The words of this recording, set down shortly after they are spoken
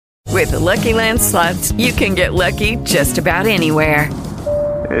With the Lucky Land Slots, you can get lucky just about anywhere.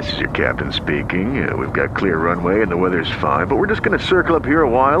 This is your captain speaking. We've got clear runway and the weather's fine, but we're just going to circle up here a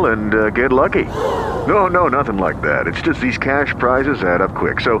while and get lucky. No, nothing like that. It's just these cash prizes add up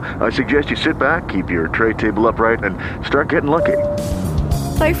quick. So I suggest you sit back, keep your tray table upright, and start getting lucky.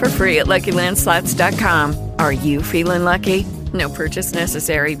 Play for free at LuckyLandSlots.com. Are you feeling lucky? No purchase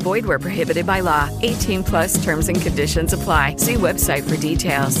necessary. Void where prohibited by law. 18 plus terms and conditions apply. See website for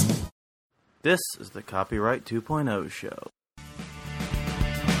details. This is the Copyright 2.0 show.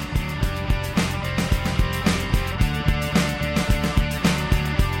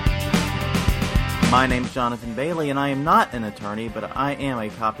 My name's Jonathan Bailey, and I am not an attorney, but I am a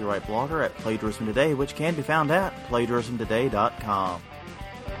copyright blogger at Plagiarism Today, which can be found at plagiarismtoday.com.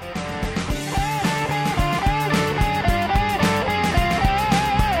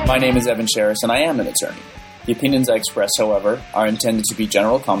 My name is Evan Sherris, and I am an attorney. The opinions I express, however, are intended to be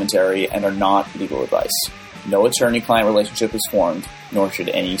general commentary and are not legal advice. No attorney-client relationship is formed, nor should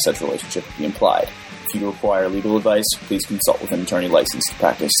any such relationship be implied. If you require legal advice, please consult with an attorney licensed to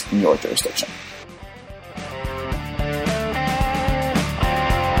practice in your jurisdiction.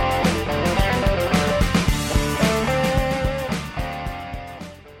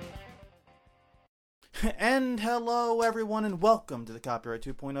 And hello everyone, and welcome to the Copyright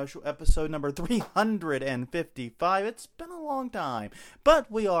 2.0 show, episode number 355. It's been a long time,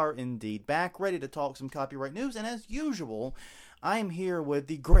 but we are indeed back, ready to talk some copyright news, and as usual, I am here with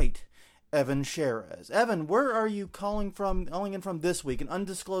the great Evan Sherris. Evan, where are you calling in from this week? An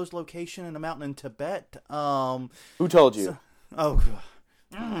undisclosed location in a mountain in Tibet? Who told you?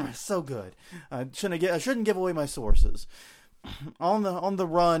 So good. I shouldn't give away my sources. On the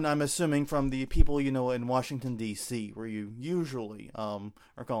run, I'm assuming from the people you know in Washington D.C., where you usually are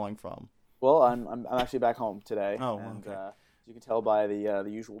calling from. Well, I'm actually back home today. Oh, and, okay. As you can tell by the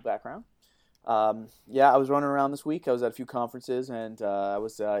usual background. I was running around this week. I was at a few conferences, and I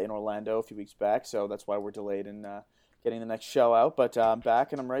was in Orlando a few weeks back, so that's why we're delayed in getting the next show out. But I'm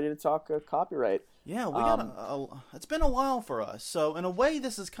back, and I'm ready to talk copyright. Yeah, it's been a while for us. So in a way,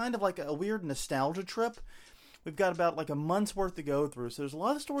 this is kind of like a weird nostalgia trip. We've got about like a month's worth to go through, so there's a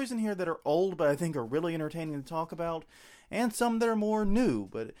lot of stories in here that are old, but I think are really entertaining to talk about, and some that are more new.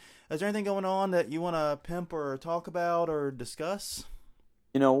 But is there anything going on that you want to pimp or talk about or discuss?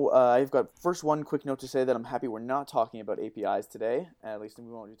 I've got first one quick note to say that I'm happy we're not talking about APIs today. At least we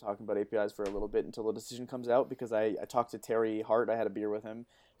won't be talking about APIs for a little bit until the decision comes out, because I talked to Terry Hart. I had a beer with him,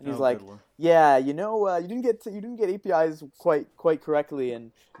 and he's like, "Yeah, you didn't get APIs quite correctly,"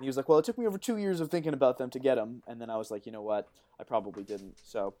 and he was like, "Well, it took me over 2 years of thinking about them to get them," and then I was like, "You know what? I probably didn't."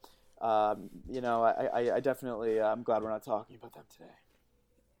 So, I definitely I'm glad we're not talking about them today.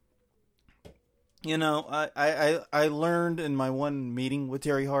 I learned in my one meeting with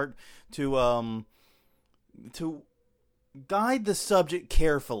Terry Hart to guide the subject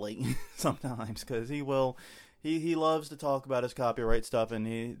carefully sometimes, because he loves to talk about his copyright stuff, and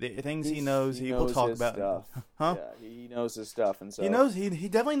the things he knows he will talk about. Stuff. Huh? Yeah, he knows his stuff, and so he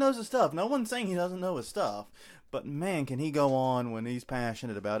definitely knows his stuff. No one's saying he doesn't know his stuff, but man, can he go on when he's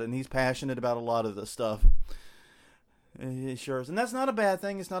passionate about it, and he's passionate about a lot of the stuff. It sure is. And that's not a bad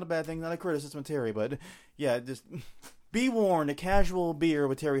thing. It's not a bad thing. Not a criticism of Terry, but yeah, just be warned, a casual beer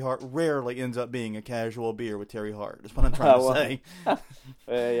with Terry Hart rarely ends up being a casual beer with Terry Hart. That's what I'm trying to say.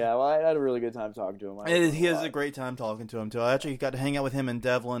 I had a really good time talking to him. He has a great time talking to him, too. I actually got to hang out with him and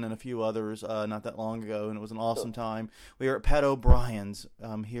Devlin and a few others not that long ago, and it was an awesome time. We were at Pat O'Brien's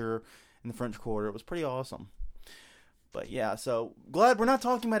here in the French Quarter. It was pretty awesome. But yeah, so glad we're not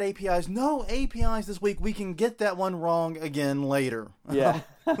talking about APIs. No APIs this week. We can get that one wrong again later. Yeah.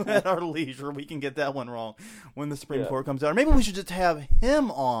 At our leisure, we can get that one wrong when the Supreme Court comes out. Or maybe we should just have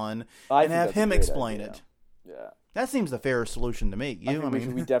him on and have him explain it. Yeah. That seems the fairest solution to me. We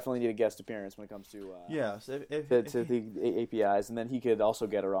definitely need a guest appearance when it comes to the APIs, and then he could also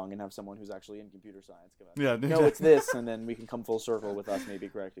get it wrong and have someone who's actually in computer science come out. Yeah, no, it's this, and then we can come full circle with us maybe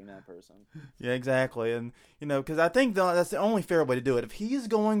correcting that person. Yeah, exactly, and because I think that's the only fair way to do it. If he's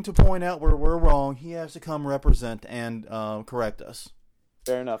going to point out where we're wrong, he has to come represent and correct us.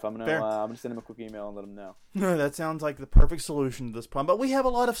 Fair enough. I'm gonna send him a quick email and let him know. That sounds like the perfect solution to this problem. But we have a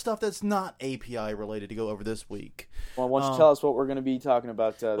lot of stuff that's not API related to go over this week. Well, why don't you tell us what we're going to be talking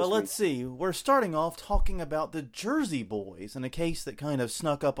about this week? Well, let's see. We're starting off talking about the Jersey Boys, in a case that kind of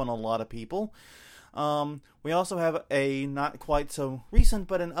snuck up on a lot of people. We also have a not quite so recent,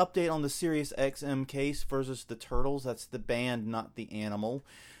 but an update on the Sirius XM case versus the Turtles. That's the band, not the animal.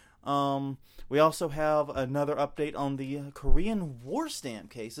 We also have another update on the Korean War Stamp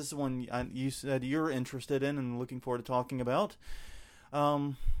case. This is one you said you're interested in and looking forward to talking about.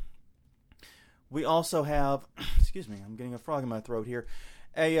 We also have, excuse me, I'm getting a frog in my throat here,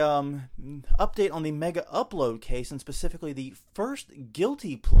 a update on the Mega Upload case, and specifically the first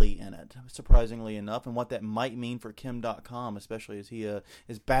guilty plea in it, surprisingly enough, and what that might mean for Kim Dotcom, especially as he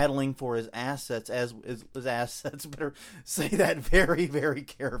is battling for his assets, his assets, better say that very, very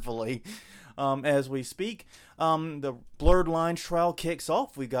carefully. As we speak, the Blurred Lines trial kicks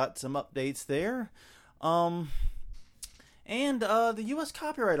off. We got some updates there. And the U.S.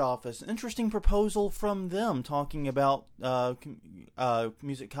 Copyright Office, interesting proposal from them talking about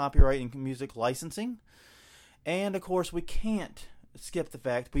music copyright and music licensing. And of course, we can't skip the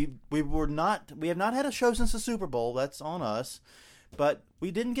fact we have not had a show since the Super Bowl. That's on us. But we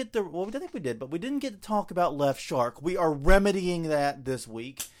didn't get to, well, I think we did, but we didn't get to talk about Left Shark. We are remedying that this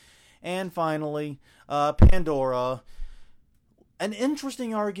week. And finally, Pandora. An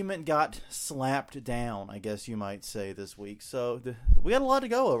interesting argument got slapped down, I guess you might say, this week. So we had a lot to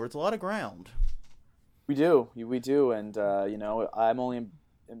go over. It's a lot of ground. We do, and I'm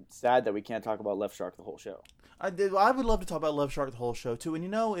sad that we can't talk about Left Shark the whole show. I would love to talk about Left Shark the whole show too.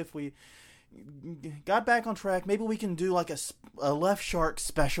 And if we got back on track, maybe we can do like a Left Shark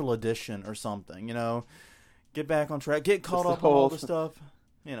special edition or something. Get back on track, get caught up on all the stuff.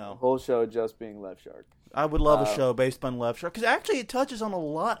 The whole show just being Left Shark. I would love a show based on Left Shark, because actually it touches on a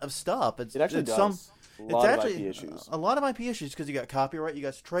lot of stuff. It actually does. A lot of IP issues. A lot of IP issues, because you got copyright, you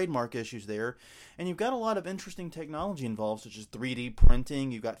got trademark issues there, and you've got a lot of interesting technology involved, such as 3D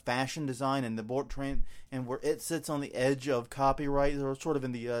printing. You've got fashion design and the board train, and where it sits on the edge of copyright, or sort of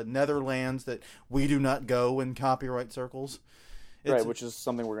in the Netherlands that we do not go in copyright circles. Right, which is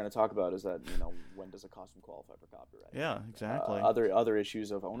something we're going to talk about. Is that when does a costume qualify for copyright? Yeah, exactly. Other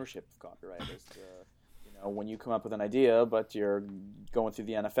issues of ownership of copyright is when you come up with an idea, but you're going through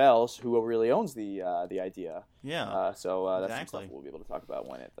the NFL, so who really owns the idea? Yeah. That's some stuff we'll be able to talk about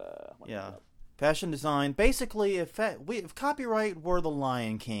when it. Yeah. Fashion design. Basically, if copyright were the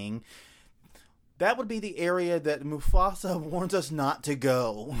Lion King, that would be the area that Mufasa warns us not to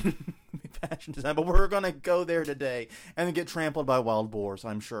go. Fashion design, but we're going to go there today and then get trampled by wild boars,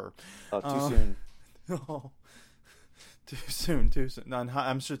 I'm sure. Too soon. Oh, too soon. No,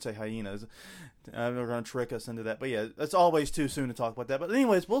 I should say hyenas. They're going to trick us into that. But yeah, it's always too soon to talk about that. But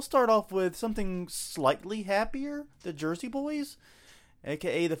anyways, we'll start off with something slightly happier. The Jersey Boys,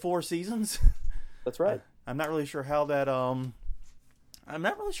 a.k.a. the Four Seasons. That's right. I'm not really sure how that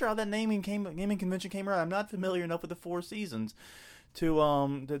naming convention came around. I'm not familiar enough with the Four Seasons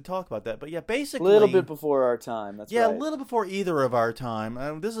to talk about that. But yeah, basically a little bit before our time. That's right. Yeah, a little before either of our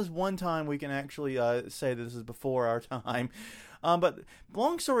time. This is one time we can actually say that this is before our time. But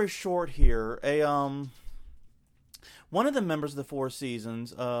long story short here, one of the members of the Four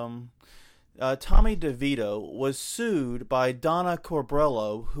Seasons, Tommy DeVito, was sued by Donna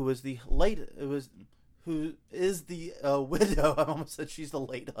Corbrello, who is the widow. I almost said she's the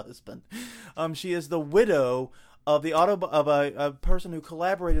late husband. She is the widow of a person who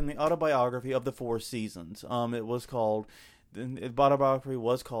collaborated in the autobiography of the Four Seasons. It was the autobiography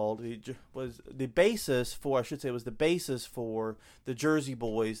was the basis for the Jersey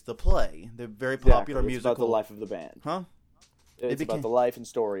Boys, the play, the very popular musical. It's about the life of the band. Huh? It's about the life and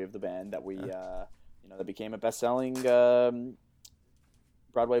story of the band that that became a best-selling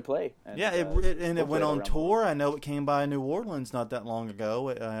Broadway play. And, it went on tour. I know it came by New Orleans not that long ago,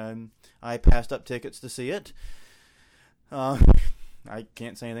 and I passed up tickets to see it. I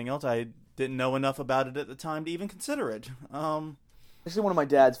can't say anything else. I didn't know enough about it at the time to even consider it. This is one of my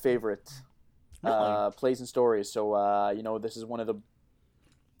dad's favorite really? Plays and stories. So this is one of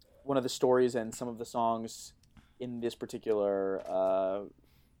the stories and some of the songs in this particular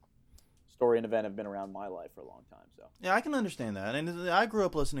story and event have been around my life for a long time. So yeah, I can understand that. And I grew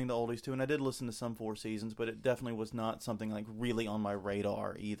up listening to oldies too, and I did listen to some Four Seasons, but it definitely was not something like really on my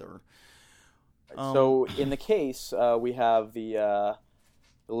radar either. So in the case, we have the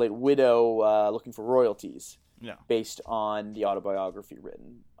late widow looking for royalties, based on the autobiography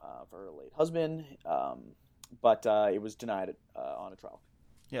written for her late husband, but it was denied on a trial.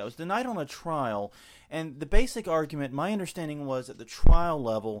 Yeah, it was denied on a trial, and the basic argument, my understanding was at the trial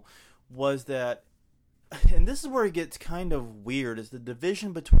level, was that, and this is where it gets kind of weird, is the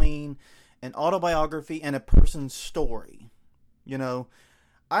division between an autobiography and a person's story.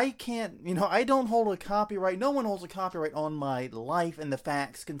 I don't hold a copyright. No one holds a copyright on my life and the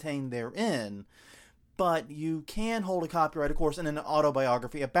facts contained therein. But you can hold a copyright, of course, in an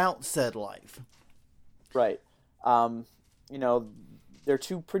autobiography about said life. Right. There are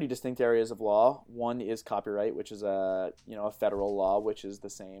two pretty distinct areas of law. One is copyright, which is a federal law, which is the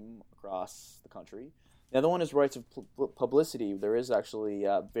same across the country. The other one is rights of publicity. There is actually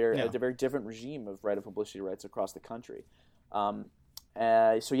a very different regime of right of publicity rights across the country. You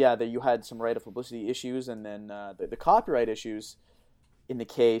had some right of publicity issues, and then the copyright issues in the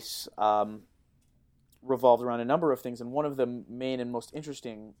case revolved around a number of things, and one of the main and most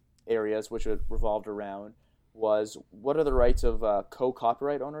interesting areas which it revolved around was what are the rights of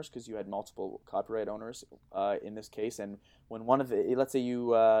co-copyright owners, because you had multiple copyright owners in this case, and when one of the, let's say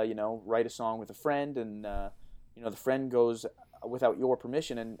you write a song with a friend, and the friend goes without your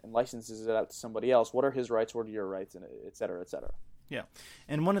permission and licenses it out to somebody else, what are his rights, what are your rights, and et cetera, et cetera. Yeah,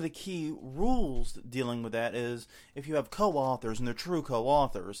 and one of the key rules dealing with that is if you have co-authors and they're true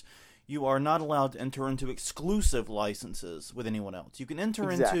co-authors, you are not allowed to enter into exclusive licenses with anyone else. You can enter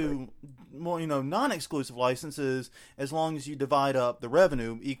into more, non-exclusive licenses as long as you divide up the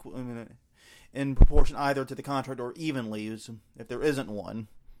revenue equal in proportion either to the contract or evenly, if there isn't one.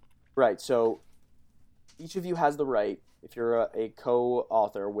 Right. So each of you has the right, if you're a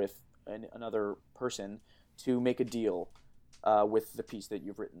co-author with another person, to make a deal with the piece that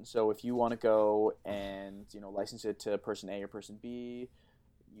you've written. So if you want to go and license it to person A or person B,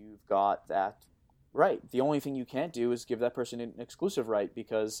 you've got that right. The only thing you can't do is give that person an exclusive right,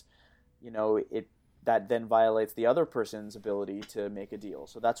 because that then violates the other person's ability to make a deal.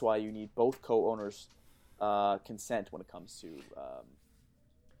 So that's why you need both co-owners' consent when it comes to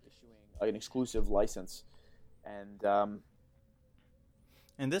issuing an exclusive license. And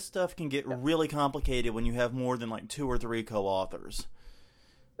this stuff can get really complicated when you have more than like 2 or 3 co-authors.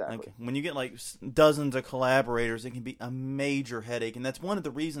 Exactly. Like, when you get like dozens of collaborators, it can be a major headache, and that's one of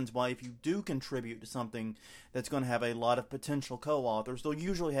the reasons why if you do contribute to something that's going to have a lot of potential co-authors, they'll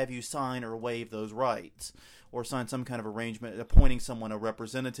usually have you sign or waive those rights, or sign some kind of arrangement appointing someone a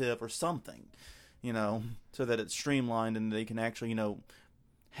representative or something, so that it's streamlined and they can actually,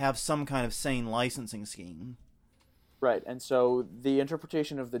 have some kind of sane licensing scheme. Right, and so the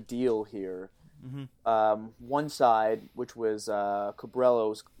interpretation of the deal here, one side, which was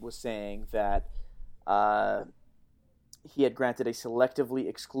Cabrello, was saying that he had granted a selectively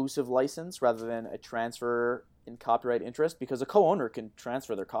exclusive license rather than a transfer in copyright interest, because a co-owner can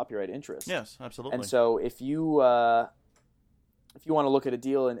transfer their copyright interest. Yes, absolutely. And so if you want to look at a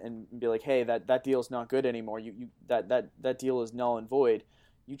deal and be like, hey, that deal's not good anymore, that deal is null and void,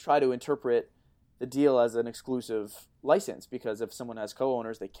 you try to interpret the deal as an exclusive license, because if someone has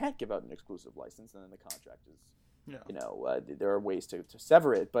co-owners, they can't give out an exclusive license, and then the contract is, there are ways to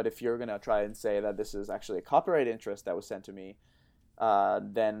sever it. But if you're going to try and say that this is actually a copyright interest that was sent to me,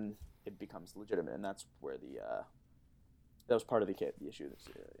 then it becomes legitimate, and that's where that was part of the issue in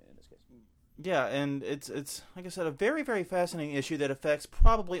this case. Yeah, and it's like I said, a very, very fascinating issue that affects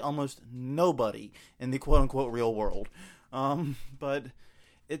probably almost nobody in the quote-unquote real world. But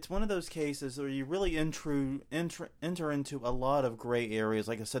it's one of those cases where you really enter into a lot of gray areas.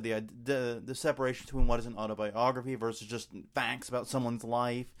 Like I said, the separation between what is an autobiography versus just facts about someone's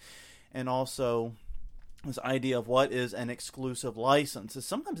life, and also this idea of what is an exclusive license.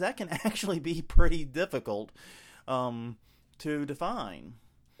 Sometimes that can actually be pretty difficult to define.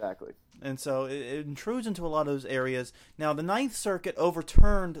 Exactly. And so it intrudes into a lot of those areas. Now, the Ninth Circuit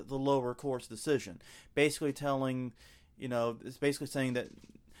overturned the lower court's decision, basically saying that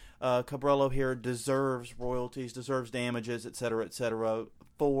Cabrello here deserves royalties, deserves damages, etc.,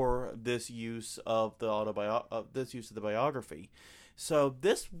 for this use of the biography. So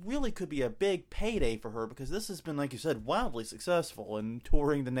this really could be a big payday for her, because this has been, like you said, wildly successful in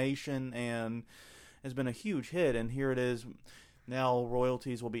touring the nation and has been a huge hit. And here it is. Now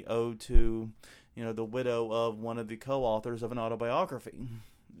royalties will be owed to, the widow of one of the co-authors of an autobiography.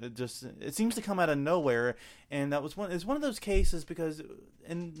 It seems to come out of nowhere, and it's one of those cases, because,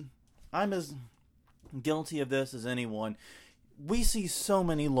 and I'm as guilty of this as anyone, we see so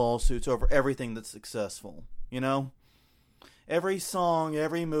many lawsuits over everything that's successful, Every song,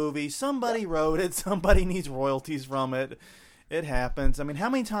 every movie, somebody wrote it, somebody needs royalties from it. It happens. I mean, how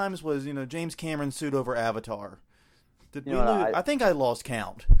many times was, James Cameron sued over Avatar? Did we lose? I think I lost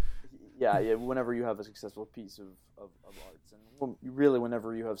count. Yeah, whenever you have a successful piece of arts, and really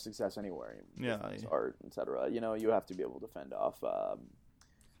whenever you have success anywhere, art, etc., you have to be able to fend off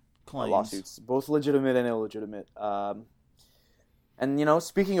lawsuits, both legitimate and illegitimate. And,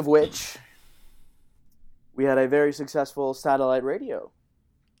 speaking of which, we had a very successful satellite radio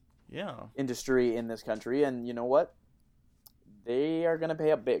industry in this country, and you know what? They are going to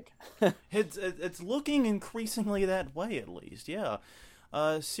pay up big. It's looking increasingly that way, at least, yeah.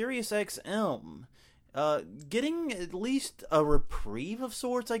 SiriusXM, getting at least a reprieve of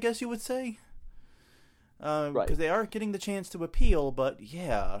sorts, I guess you would say. Right. Because they are getting the chance to appeal, but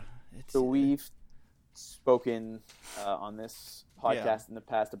yeah. So we've spoken on this podcast in the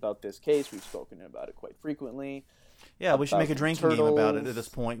past about this case. We've spoken about it quite frequently. Yeah, we should make a drinking game about it at this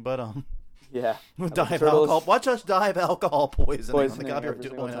point, but yeah, we'll die of alcohol. Watch us die of alcohol poisoning on the Copyright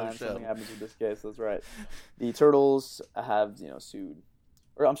every 2.0 show. Something happens in this case. That's right. The Turtles have sued,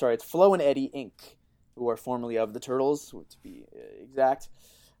 or I'm sorry, it's Flo and Eddie Inc., who are formerly of the Turtles, to be exact,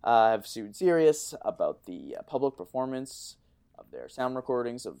 have sued Sirius about the public performance of their sound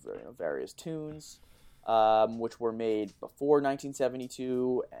recordings of various tunes, which were made before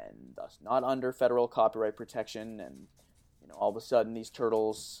 1972 and thus not under federal copyright protection. And all of a sudden, these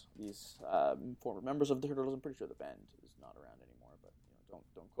Turtles, these former members of the Turtles, I'm pretty sure the band is not around anymore, but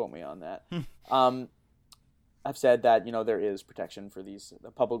don't quote me on that. I've said that there is protection for the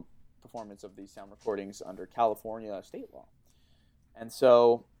public performance of these sound recordings under California state law, and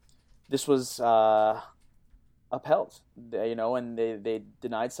so this was upheld. And they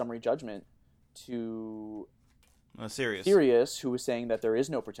denied summary judgment to Sirius, who was saying that there is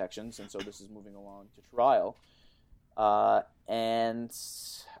no protections, and so this is moving along to trial. And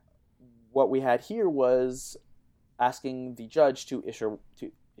what we had here was asking the judge to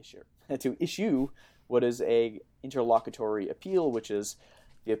issue what is a interlocutory appeal, which is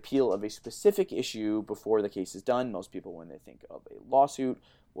the appeal of a specific issue before the case is done. Most people, when they think of a lawsuit,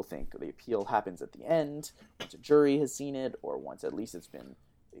 will think the appeal happens at the end, once a jury has seen it, or once at least it's been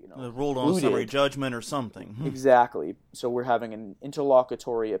ruled on summary judgment or something. Exactly. So we're having an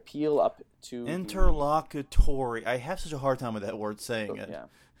interlocutory appeal up to interlocutory. I have such a hard time with that word saying it.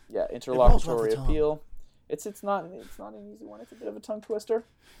 Yeah. Interlocutory appeal. It's not an easy one. It's a bit of a tongue twister.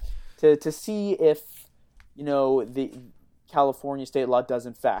 To see if the California state law does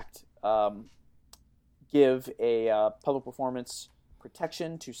in fact give a public performance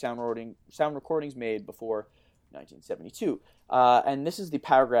protection to sound recordings made before 1972. And this is the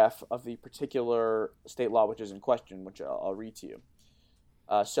paragraph of the particular state law which is in question, which I'll read to you.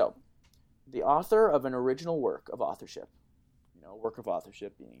 So, the author of an original work of authorship, work of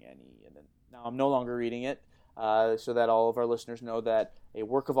authorship being any, and then now I'm no longer reading it, so that all of our listeners know that a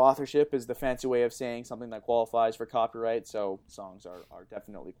work of authorship is the fancy way of saying something that qualifies for copyright. So songs are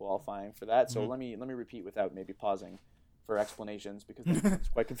definitely qualifying for that. So let me repeat without maybe pausing for explanations, because it's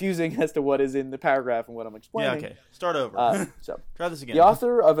quite confusing as to what is in the paragraph and what I'm explaining. Yeah, okay. Start over. So try this again. The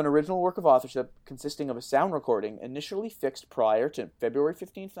author of an original work of authorship consisting of a sound recording initially fixed prior to February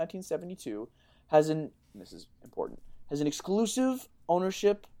 15th, 1972, this is important, has an exclusive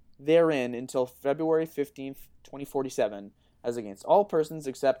ownership therein until February 15th, 2047, as against all persons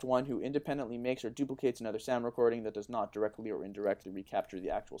except one who independently makes or duplicates another sound recording that does not directly or indirectly recapture the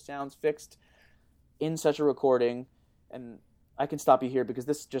actual sounds fixed in such a recording. And I can stop you here because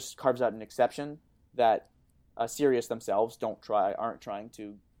this just carves out an exception that Sirius themselves aren't trying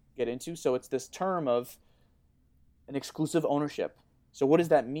to get into. So it's this term of an exclusive ownership. So what does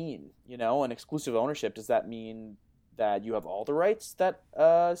that mean? An exclusive ownership, does that mean that you have all the rights that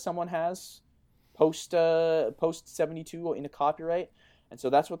someone has post 72 in a copyright? And so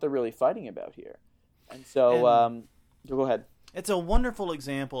that's what they're really fighting about here. And so go ahead. It's a wonderful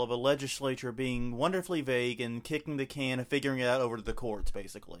example of a legislature being wonderfully vague and kicking the can and figuring it out over to the courts,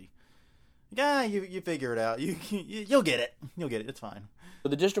 basically. Yeah, you figure it out. You'll get it. You'll get it. It's fine. So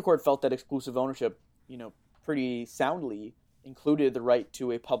the district court felt that exclusive ownership, pretty soundly included the right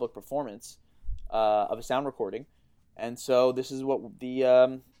to a public performance of a sound recording. And so this is what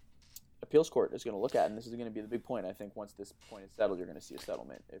the appeals court is going to look at, and this is going to be the big point. I think once this point is settled, you're going to see a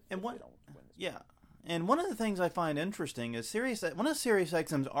settlement if they don't win this. Yeah. And one of the things I find interesting is one of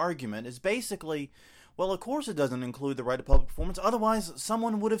SiriusXM's argument is basically, well, of course it doesn't include the right to public performance, otherwise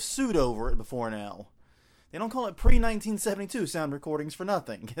someone would have sued over it before now. They don't call it pre-1972 sound recordings for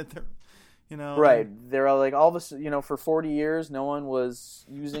nothing. Right. They're like, all of us, for 40 years, no one was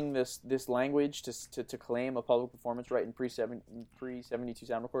using this language to claim a public performance right in pre-72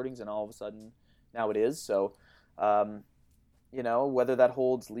 sound recordings, and all of a sudden now it is. So, whether that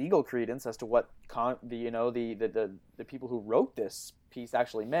holds legal credence as to what the people who wrote this piece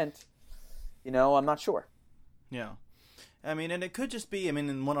actually meant, I'm not sure. Yeah. I mean, and it could just be,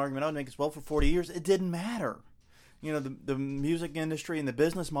 in one argument I would make is, well, for 40 years, it didn't matter. The music industry and the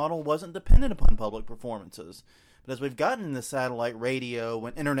business model wasn't dependent upon public performances. But as we've gotten into satellite radio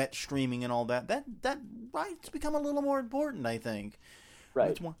and internet streaming and all that right's become a little more important, I think.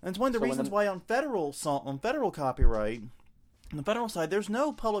 Right. And it's one of the reasons why on federal copyright, on the federal side, there's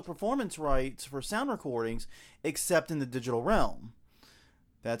no public performance rights for sound recordings except in the digital realm.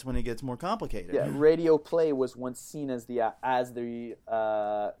 That's when it gets more complicated. Yeah, radio play was once seen as the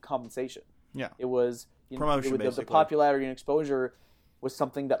compensation. Yeah, it was promotion, the popularity and exposure was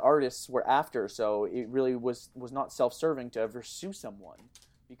something that artists were after. So it really was not self-serving to ever sue someone,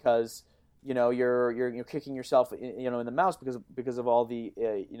 because you're kicking yourself in the mouth because of all the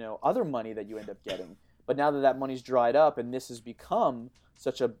other money that you end up getting. But now that money's dried up and this has become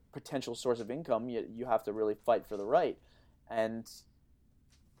such a potential source of income, you have to really fight for the right. And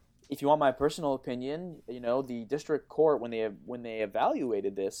if you want my personal opinion, the district court, when they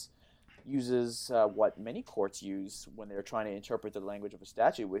evaluated this, uses what many courts use when they're trying to interpret the language of a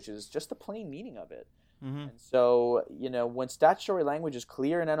statute, which is just the plain meaning of it. Mm-hmm. And so, when statutory language is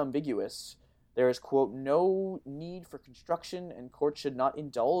clear and unambiguous, there is, quote, no need for construction, and courts should not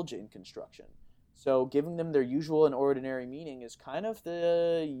indulge in construction. So giving them their usual and ordinary meaning is kind of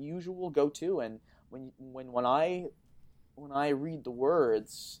the usual go-to. And when I read the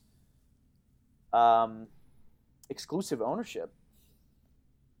words exclusive ownership,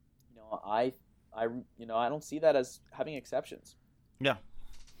 I don't see that as having exceptions. Yeah,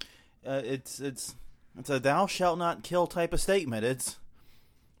 it's a thou shalt not kill type of statement. It's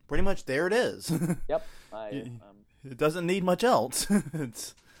pretty much there. It is. Yep. It doesn't need much else.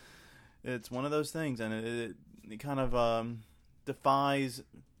 It's one of those things, and it kind of defies,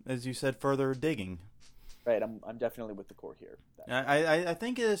 as you said, further digging. Right, I'm definitely with the court here. I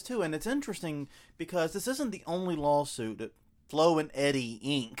think it is too, and it's interesting because this isn't the only lawsuit that Flo and Eddie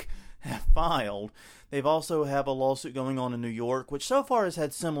Inc. have filed. They've also have a lawsuit going on in New York, which so far has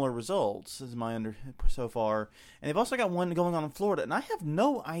had similar results, as so far. And they've also got one going on in Florida, and I have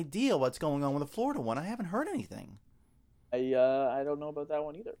no idea what's going on with the Florida one. I haven't heard anything. I don't know about that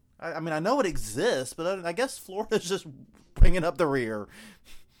one either. I mean, I know it exists, but I guess Florida's just bringing up the rear.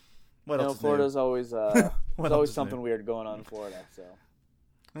 What else? Florida's always there's always something weird going on in Florida.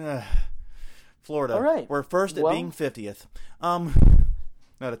 So, Florida. All right. We're first at being 50th. No,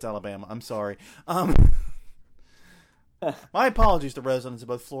 that's Alabama. I'm sorry. My apologies to residents of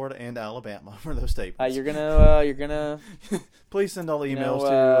both Florida and Alabama for those statements. You're gonna please send all the emails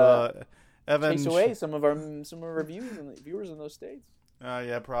to Evan. Chase away some of our viewers in those states.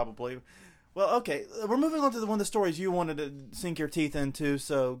 Yeah, probably. Well, okay, we're moving on to one of the stories you wanted to sink your teeth into,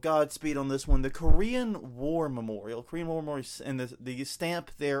 so Godspeed on this one. The Korean War Memorial, and the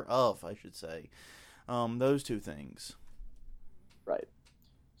stamp thereof, I should say. Those two things. Right.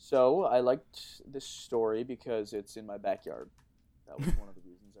 So, I liked this story because it's in my backyard. That was one of the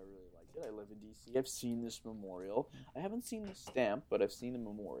reasons I really liked it. I live in D.C. I've seen this memorial. I haven't seen the stamp, but I've seen the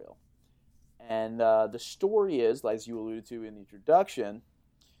memorial. And the story is, as you alluded to in the introduction,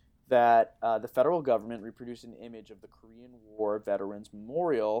 that the federal government reproduced an image of the Korean War Veterans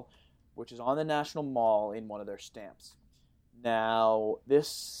Memorial, which is on the National Mall in one of their stamps. Now,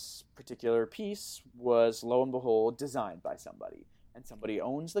 this particular piece was, lo and behold, designed by somebody, and somebody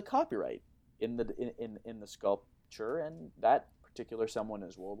owns the copyright in the sculpture, and that particular someone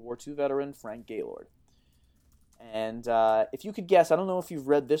is World War II veteran Frank Gaylord. And if you could guess, I don't know if you've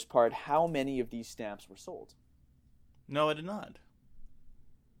read this part, how many of these stamps were sold? No, I did not.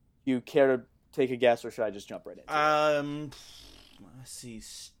 You care to take a guess, or should I just jump right into it? Let's see,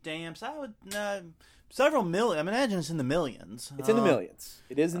 stamps. I would several million. I imagine it's in the millions. It's in the millions.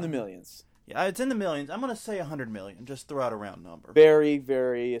 It is in the millions. Yeah, it's in the millions. I'm going to say 100 million. Just throw out a round number. Very,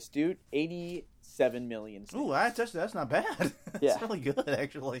 very astute. 87 million. Ooh, that's not bad. That's yeah. really good,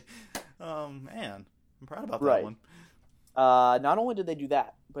 actually. Man, I'm proud about that right. one. Not only did they do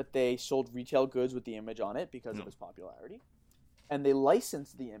that, but they sold retail goods with the image on it because of its popularity. And they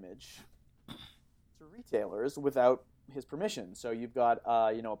licensed the image to retailers without his permission. So you've got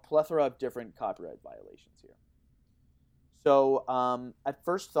a plethora of different copyright violations here. So at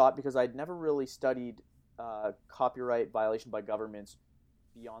first thought, because I'd never really studied copyright violation by governments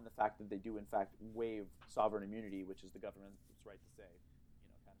beyond the fact that they do in fact waive sovereign immunity, which is the government's right to say,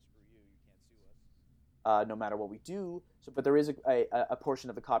 kind of screw you can't sue us, no matter what we do. So, but there is a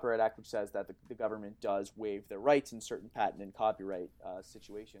portion of the Copyright Act which says that the government does waive their rights in certain patent and copyright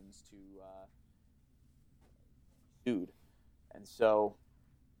situations to sued. And so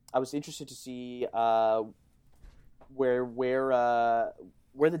I was interested to see where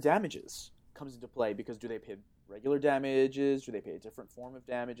the damages comes into play, because do they pay regular damages? Do they pay a different form of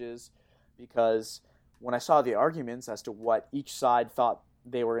damages? Because when I saw the arguments as to what each side thought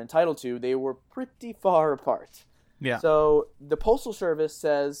they were entitled to, they were pretty far apart. Yeah. So the Postal Service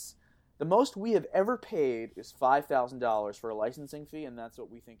says the most we have ever paid is $5,000 for a licensing fee, and that's what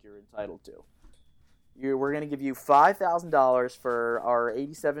we think you're entitled to. We're going to give you $5,000 for our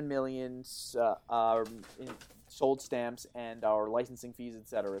 87 million sold stamps and our licensing fees, et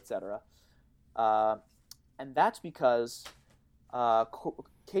cetera, et cetera. And that's because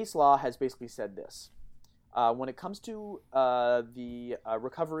case law has basically said this. When it comes to the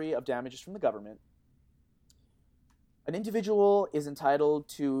recovery of damages from the government, an individual is entitled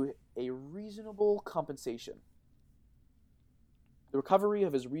to a reasonable compensation. The recovery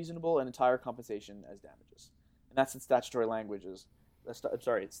of his reasonable and entire compensation as damages. And that's in statutory languages.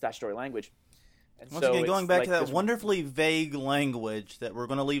 Statutory language. And Once again, going back to that wonderfully vague language that we're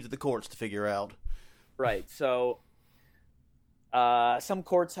going to leave to the courts to figure out. Right. So some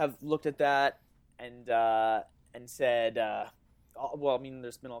courts have looked at that and said, well, I mean,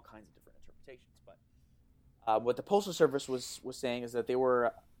 there's been all kinds of different interpretations, but what the Postal Service was saying is that they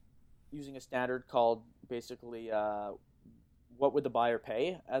were using a standard called basically what would the buyer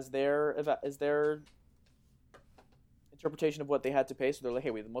pay as their interpretation of what they had to pay. So they're like,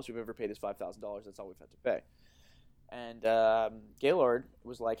 hey, the most we've ever paid is $5,000. That's all we've had to pay. And Gaylord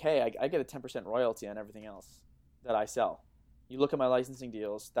was like, hey, I get a 10% royalty on everything else that I sell. You look at my licensing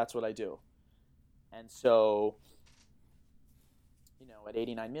deals, that's what I do. And so, at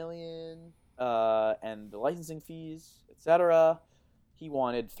 $89 million and the licensing fees, etc., he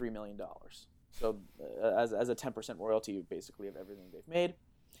wanted $3 million. So as a 10% royalty, basically, of everything they've made.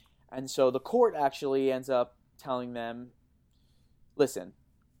 And so the court actually ends up telling them, listen,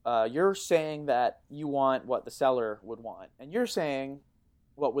 you're saying that you want what the seller would want, and you're saying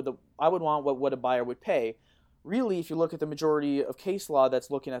I would want what a buyer would pay. Really, if you look at the majority of case law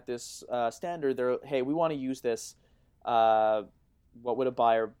that's looking at this standard, they're, hey, we want to use this. What would a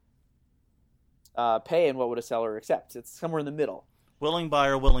buyer pay, and what would a seller accept? It's somewhere in the middle. Willing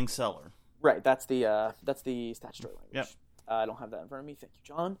buyer, willing seller. Right. That's the statutory language. Yep. I don't have that in front of me. Thank you,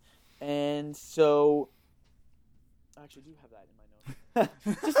 John. And so, I actually do have that in my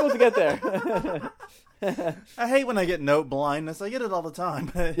notes. Just want to get there. I hate when I get note blindness. I get it all the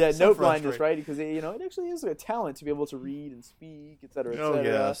time. Yeah, note blindness, right? Because it actually is a talent to be able to read and speak, etc. Oh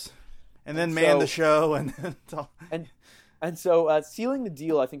yes, and then man the show and and so sealing the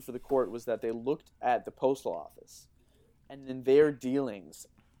deal, I think, for the court was that they looked at the postal office and then their dealings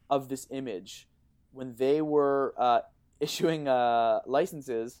of this image when they were issuing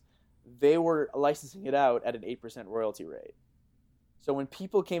licenses. They were licensing it out at an 8% royalty rate. So when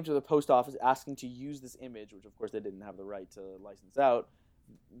people came to the post office asking to use this image, which of course they didn't have the right to license out,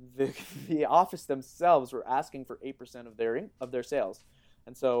 the office themselves were asking for 8% of their sales.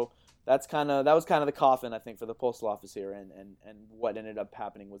 And so that was kind of the coffin, I think, for the postal office here. And what ended up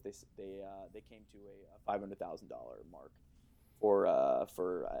happening was they came to a $500,000 mark for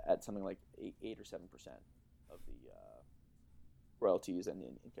at something like 8 or 7% of the royalties and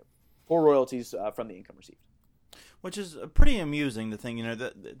income. For royalties from the income received. Which is pretty amusing, the thing,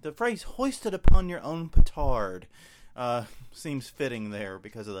 the phrase hoisted upon your own petard seems fitting there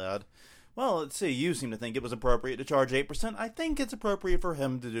because of that. Well, let's see, you seem to think it was appropriate to charge 8%. I think it's appropriate for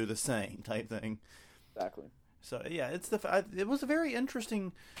him to do the same type thing. Exactly. So, yeah, it was a very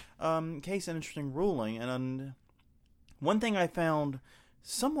interesting case, an interesting ruling, and one thing I found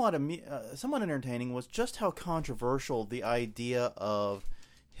somewhat entertaining was just how controversial the idea of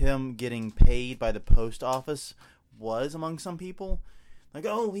him getting paid by the post office was among some people. Like,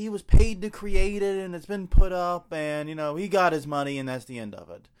 oh, he was paid to create it and it's been put up and, he got his money and that's the end of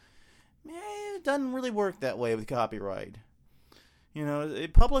it. It doesn't really work that way with copyright.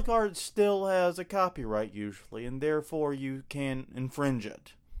 Public art still has a copyright usually, and therefore you can infringe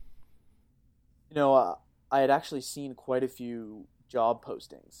it. I had actually seen quite a few job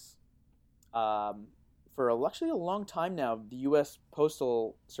postings. For actually a long time now, the U.S.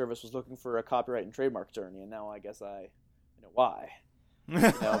 Postal Service was looking for a copyright and trademark attorney, and now I guess I know why.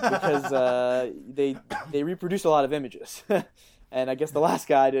 Because they reproduce a lot of images. And I guess the last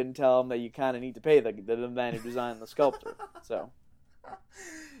guy didn't tell him that you kind of need to pay the man who designed the sculptor. So,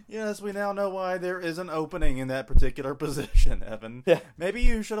 yes, we now know why there is an opening in that particular position, Evan. Yeah. Maybe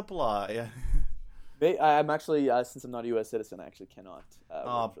you should apply. I'm actually, since I'm not a U.S. citizen, I actually cannot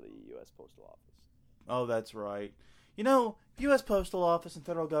run for the U.S. Postal Office. Oh, that's right. U.S. Postal Office and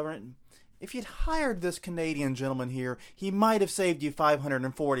federal government, if you'd hired this Canadian gentleman here, he might have saved you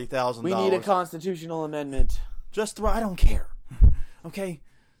 $540,000. We need a constitutional amendment. I don't care. Okay?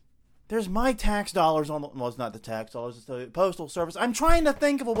 There's my tax dollars on the... Well, it's not the tax dollars, it's the Postal Service. I'm trying to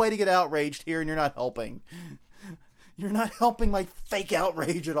think of a way to get outraged here, and you're not helping. You're not helping my fake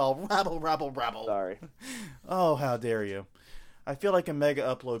outrage at all. Rabble. Sorry. Oh, how dare you. I feel like a mega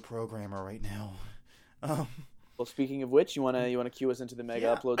upload programmer right now. Well, speaking of which, you wanna cue us into the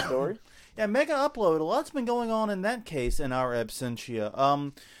mega upload story? Yeah, mega upload. A lot's been going on in that case in our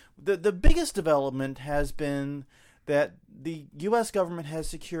absentia. The biggest development has been that the U.S. government has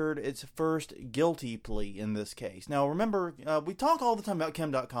secured its first guilty plea in this case. Now, remember, we talk all the time about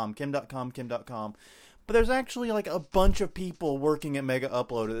Kim.com, but there's actually like a bunch of people working at Mega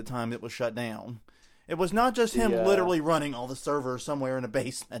Upload at the time it was shut down. It was not just him literally running all the servers somewhere in a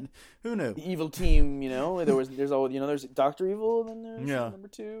basement. Who knew? The evil team, there's Dr. Evil, and then there's number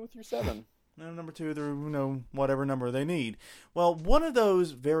 2 through 7. And number 2 through, whatever number they need. Well, one of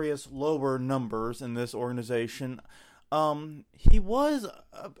those various lower numbers in this organization, he was,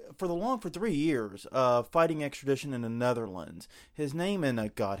 for 3 years, fighting extradition in the Netherlands. His name,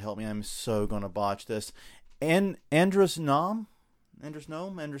 and God help me, I'm so going to botch this, Andris Nam? Andris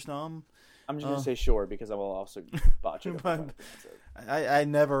Nam? I'm just going to say sure, because I will also botch it. I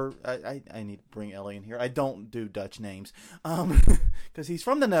need to bring Ellie in here. I don't do Dutch names. Because he's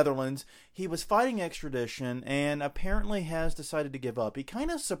from the Netherlands. He was fighting extradition and apparently has decided to give up. He kind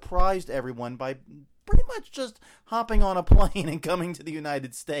of surprised everyone by pretty much just hopping on a plane and coming to the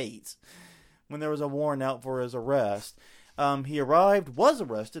United States when there was a warrant out for his arrest. He arrived, was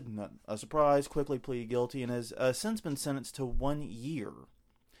arrested, not a surprise, quickly pleaded guilty, and has since been sentenced to 1 year.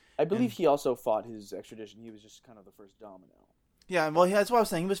 I believe he also fought his extradition. He was just kind of the first domino. Yeah, well, that's what I was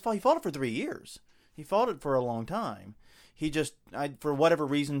saying. He fought it for 3 years. He fought it for a long time. He just, for whatever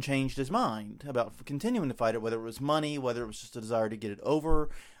reason, changed his mind about continuing to fight it, whether it was money, whether it was just a desire to get it over.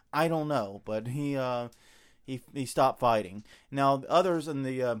 I don't know, but he stopped fighting. Now, others in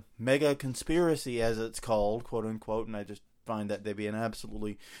the mega conspiracy, as it's called, quote unquote, and I just find that to be an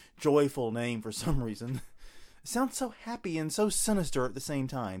absolutely joyful name for some reason. It sounds so happy and so sinister at the same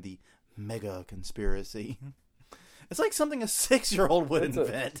time. The mega conspiracy. It's like something a 6-year-old would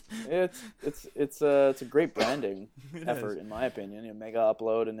invent. It's a great branding effort, in my opinion. Mega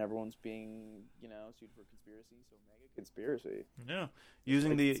Upload, and everyone's being sued for conspiracy, so mega conspiracy. Yeah,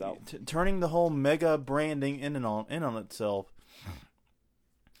 using turning the whole mega branding in on itself.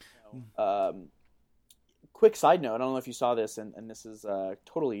 Quick side note: I don't know if you saw this, and this is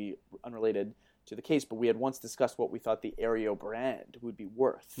totally unrelated to the case, but we had once discussed what we thought the Aereo brand would be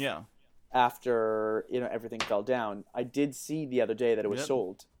worth. Yeah. After everything fell down, I did see the other day that it was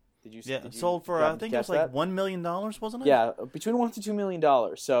sold. Did you? Yeah, sold for I think it was like $1 million, wasn't it? Yeah, between $1 to $2 million.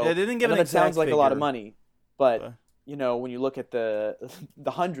 So they didn't give an exact sounds like figure. A lot of money, but when you look at the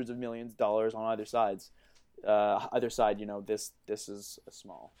hundreds of millions of dollars on either side, this is a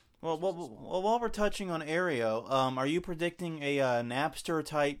small. Well, while we're touching on Aereo, are you predicting a Napster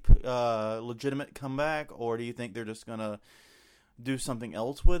type legitimate comeback, or do you think they're just gonna do something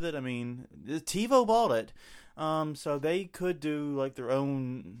else with it? I mean, TiVo bought it, so they could do like their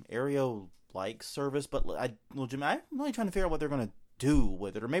own Aereo-like service. But I'm really trying to figure out what they're gonna do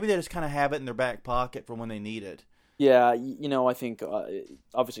with it, or maybe they just kind of have it in their back pocket for when they need it. Yeah, I think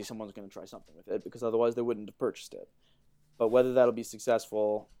obviously someone's going to try something with it, because otherwise they wouldn't have purchased it. But whether that'll be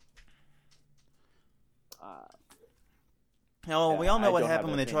successful. We all know what happened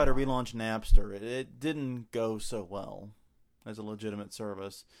when they tried to relaunch Napster. It didn't go so well as a legitimate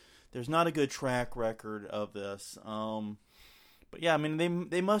service. There's not a good track record of this. But yeah, I mean,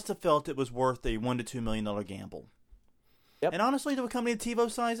 they must have felt it was worth a $1 to $2 million gamble. Yep. And honestly, to a company of TiVo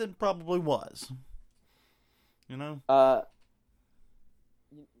size, it probably was. If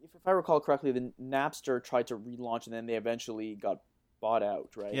I recall correctly, the Napster tried to relaunch, and then they eventually got bought out,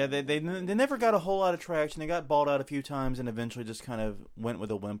 right? Yeah, they never got a whole lot of traction. They got bought out a few times and eventually just kind of went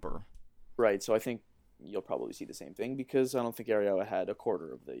with a whimper. Right, so I think you'll probably see the same thing, because I don't think Aereo had a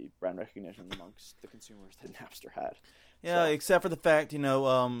quarter of the brand recognition amongst the consumers that Napster had. Yeah, so. Except for the fact,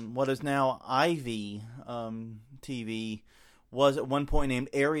 what is now Ivy TV was at one point named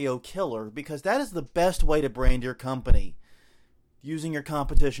Aereo Killer, because that is the best way to brand your company, using your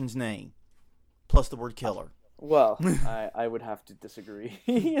competition's name, plus the word killer. Well, I would have to disagree,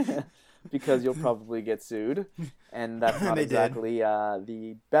 because you'll probably get sued, and that's not exactly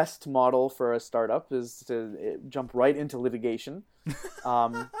the best model for a startup, is to jump right into litigation.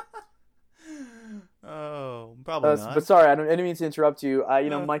 Oh, probably not. But sorry, I didn't mean to interrupt you.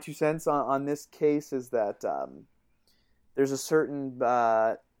 My 2 cents on this case is that there's a certain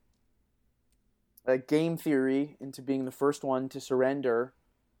game theory into being the first one to surrender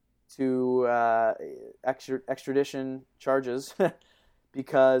to extradition charges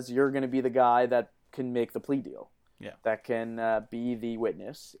because you're going to be the guy that can make the plea deal. Yeah. That can be the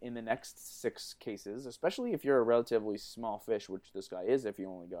witness in the next 6 cases, especially if you're a relatively small fish, which this guy is if you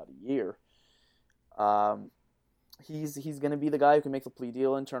only got a year. He's going to be the guy who can make the plea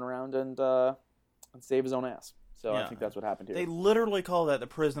deal and turn around and save his own ass. So yeah. I think that's what happened here. They literally call that the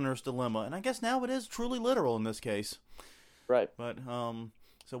prisoner's dilemma, and I guess now it is truly literal in this case. Right. But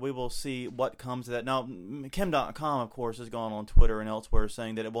so we will see what comes of that. Now, Kim.com, of course, has gone on Twitter and elsewhere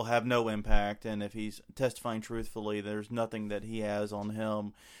saying that it will have no impact, and if he's testifying truthfully, there's nothing that he has on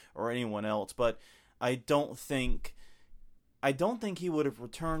him or anyone else. But I don't think he would have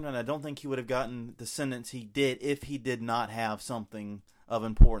returned, and I don't think he would have gotten the sentence he did if he did not have something of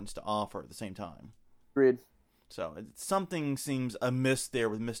importance to offer at the same time. Agreed. So something seems amiss there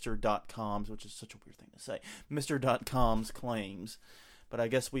with Mr.com's, which is such a weird thing to say, Mr.com's claims. But I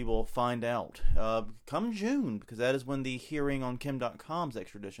guess we will find out come June, because that is when the hearing on Kim.com's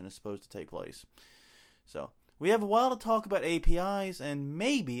extradition is supposed to take place. So we have a while to talk about APIs, and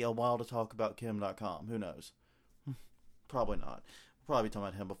maybe a while to talk about Kim.com. Who knows? Probably not. We'll probably be talking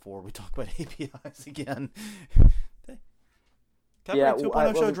about him before we talk about APIs again. Copyright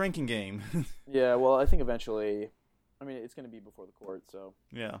 2.0 show drinking game. Yeah, well, I think eventually, I mean, it's going to be before the court, so.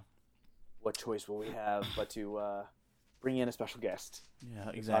 Yeah. What choice will we have but to bring in a special guest? Yeah,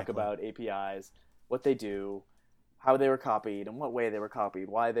 exactly. Talk about APIs, what they do, how they were copied, in what way they were copied,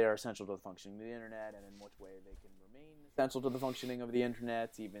 why they are essential to the functioning of the internet, and in which way they can remain essential to the functioning of the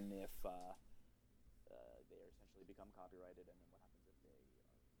internet, even if they essentially become copyrighted, and then what happens if they are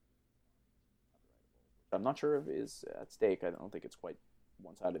copyrightable. I'm not sure if it is at stake. I don't think it's quite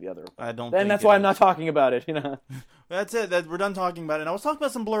one side or the other. I don't. And that's why I'm not talking about it. That's it. We're done talking about it. And I was talking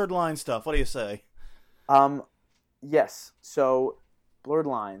about some blurred line stuff. What do you say? Yes. So, blurred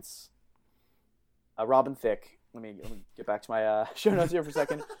lines. Robin Thicke. Let me get back to my show notes here for a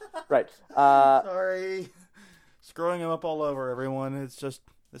second. Right. Sorry. Screwing him up all over, everyone. It's just,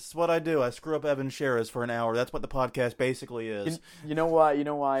 this is what I do. I screw up Evan Sheras for an hour. That's what the podcast basically is. You know why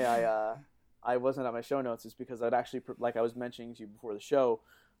I wasn't at my show notes is because I'd actually, like I was mentioning to you before the show,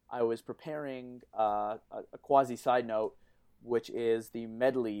 I was preparing a quasi side note, which is the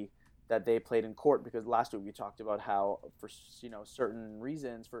medley that they played in court, because last week we talked about how for certain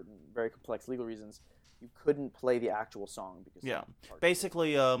reasons, for very complex legal reasons, you couldn't play the actual song because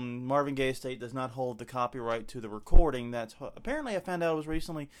basically Marvin Gaye Estate does not hold the copyright to the recording. That's apparently I found out it was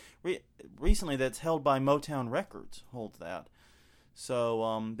recently that's held by Motown Records holds that.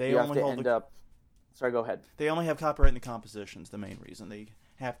 So they only hold Sorry, go ahead. They only have copyright in the compositions. The main reason they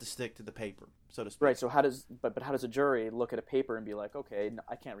have to stick to the paper, so to speak. Right. So how does a jury look at a paper and be like, okay,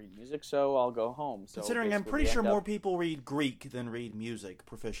 I can't read music, so I'll go home? So considering I'm pretty sure more people read Greek than read music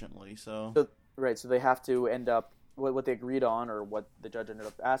proficiently, so right. So they have to end up what they agreed on, or what the judge ended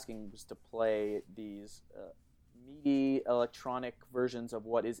up asking was to play these MIDI electronic versions of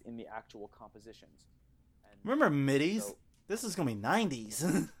what is in the actual compositions. And remember MIDIs? So, this is going to be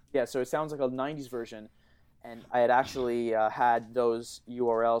 90s. Yeah, so it sounds like a 90s version, and I had actually had those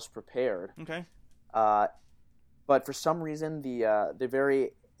URLs prepared. Okay. But for some reason, the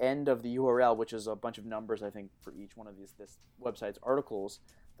very end of the URL, which is a bunch of numbers, I think, for each one of this website's articles,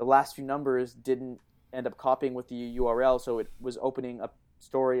 the last few numbers didn't end up copying with the URL, so it was opening a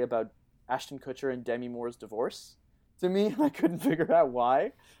story about Ashton Kutcher and Demi Moore's divorce to me, and I couldn't figure out why.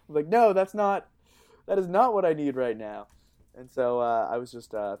 I was like, no, that is not what I need right now. And so I was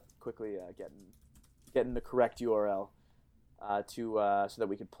just quickly getting the correct URL so that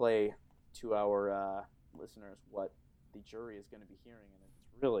we could play to our listeners what the jury is going to be hearing, and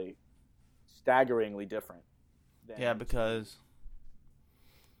it's really staggeringly different. Because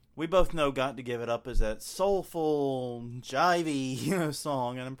we both know "Got to Give It Up" is that soulful, jivey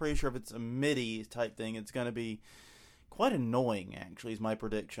song, and I'm pretty sure if it's a MIDI type thing, it's going to be quite annoying. Actually, is my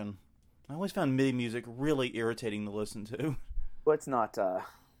prediction. I always found MIDI music really irritating to listen to. Well, it's not.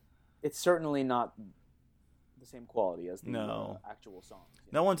 It's certainly not the same quality as the actual song.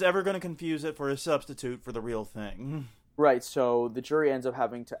 No one's ever going to confuse it for a substitute for the real thing. Right. So the jury ends up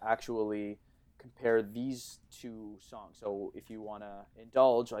having to actually compare these two songs. So if you want to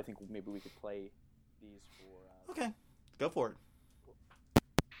indulge, I think maybe we could play these for. Okay, go for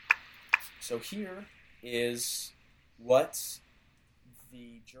it. So here is what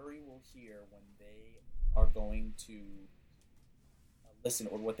the jury will hear when they are going to listen,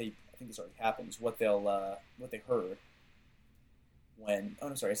 or what they, I think this already happens, what they heard when,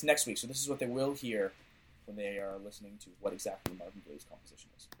 it's next week, so this is what they will hear when they are listening to what exactly Marvin Gaye's composition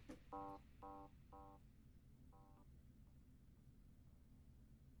is.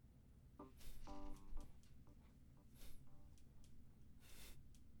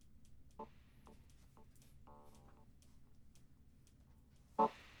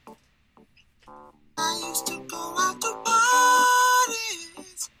 I used to go out to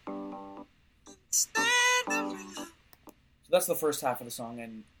parties and stand around. So that's the first half of the song,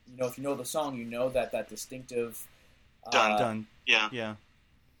 and if you know the song, you know that distinctive done. Yeah.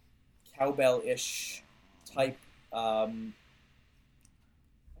 cowbell-ish type. I don't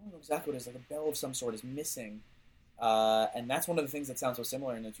know exactly what it is. Like a bell of some sort is missing, and that's one of the things that sounds so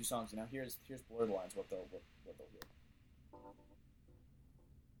similar in the two songs. Now here's Blurred Lines, what they'll hear.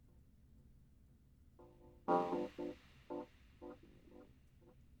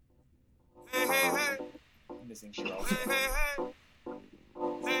 Hey, hey, hey. Missing Cheryl. Hey, hey, hey.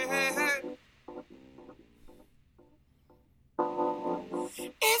 Hey, hey, hey.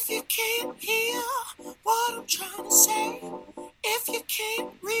 If you can't hear what I'm trying to say, if you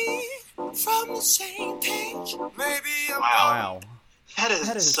can't read from the same page, maybe I'm Wow. That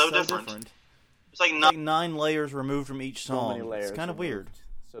is so different. It's like Like 9 layers removed from each So song. many layers. It's kind of removed. weird.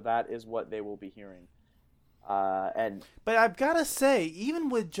 So that is what they will be hearing. And But I've got to say, even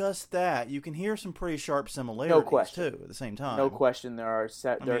with just that, you can hear some pretty sharp similarities, question. too, at the same time. no question, there are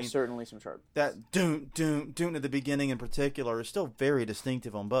mean, certainly some sharp. That doom, doom, doom at the beginning in particular is still very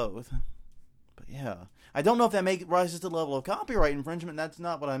distinctive on both. But yeah. I don't know if that rises to the level of copyright infringement. That's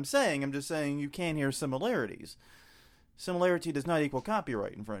not what I'm saying. I'm just saying you can hear similarities. Similarity does not equal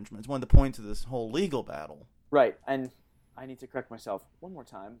copyright infringement. It's one of the points of this whole legal battle. Right, and I need to correct myself one more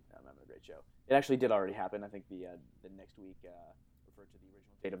time. I'm having a great show. It actually did already happen. I think the next week referred to the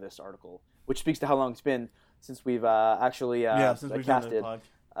original date of this article, which speaks to how long it's been since we've actually since we've done the casted. pod.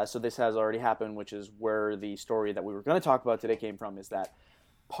 So this has already happened, which is where the story that we were going to talk about today came from, is that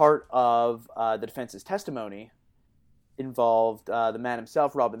part of the defense's testimony involved the man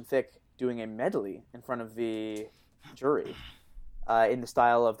himself, Robin Thicke, doing a medley in front of the jury in the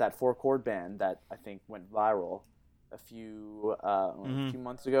style of that 4-chord band that I think went viral a few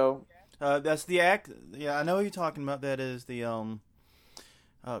months ago. That's the act. Yeah, I know what you're talking about. That is the oh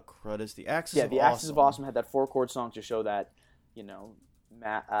crud! It's the Axis. Yeah, of the Awesome. Axis of Awesome had that 4-chord song to show that, you know,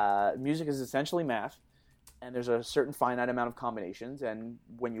 music is essentially math, and there's a certain finite amount of combinations, and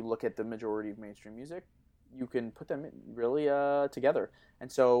when you look at the majority of mainstream music, you can put them really together.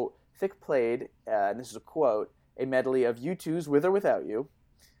 And so Thicke played, and this is a quote, a medley of U2's With or Without You,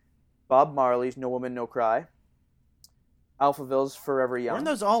 Bob Marley's No Woman, No Cry, Alphaville's Forever Young. Weren't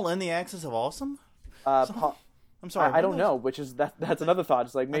those all in the Axis of Awesome? I'm sorry. I don't weren't know, which is that's another thought.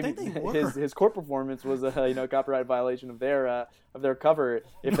 It's like maybe think they were. his court performance was a copyright violation of their cover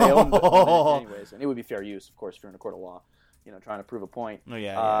if they owned it anyways, and it would be fair use, of course, if you're in a court of law, trying to prove a point. Oh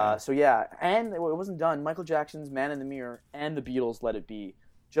yeah. So yeah, and it wasn't done. Michael Jackson's Man in the Mirror and the Beatles' Let It Be,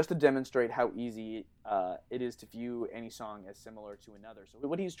 just to demonstrate how easy it is to view any song as similar to another. So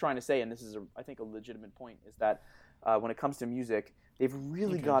what he's trying to say, and this is I think a legitimate point, is that when it comes to music, they've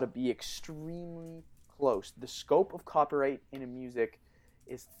really got to be extremely close. The scope of copyright in a music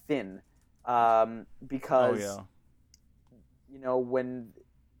is thin because when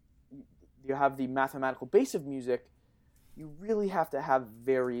you have the mathematical base of music, you really have to have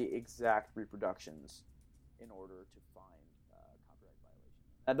very exact reproductions in order to find copyright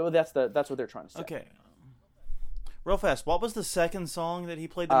violations. And that's what they're trying to say. Okay. Real fast, what was the second song that he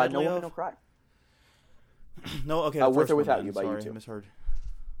played the medley No of? Woman, No Cry. No, okay. With first or one Without then. You by Sorry, U2. I misheard.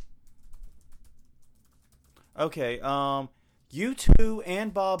 Okay, U2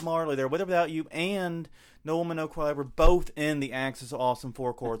 and Bob Marley, there, With or Without You and No Woman, No Cry were both in the Axis of Awesome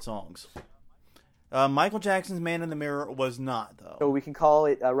 4-chord songs. Michael Jackson's Man in the Mirror was not, though. So we can call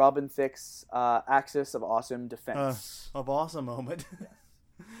it Robin Thicke's Axis of Awesome Defense. Of Awesome moment.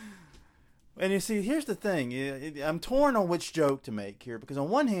 And you see, here's the thing. I'm torn on which joke to make here, because on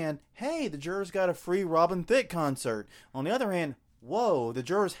one hand, hey, the jurors got a free Robin Thicke concert. On the other hand, whoa, the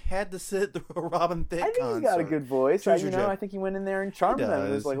jurors had to sit through a Robin Thicke concert. I think he's got a good voice. Choose your joke. I think he went in there and charmed He them. He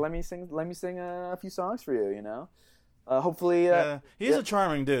does. was like, "Let me sing a few songs for you." Hopefully, he's a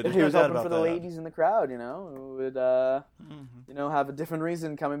charming dude. There's he no was doubt hoping about for the that. ladies in the crowd, who would, have a different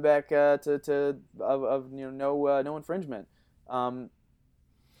reason coming back to no infringement.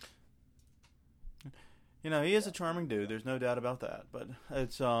 He is a charming dude. There's no doubt about that. But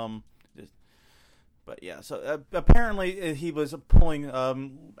it's but yeah. So apparently he was pulling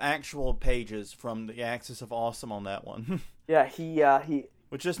actual pages from the Axis of Awesome on that one. Yeah, he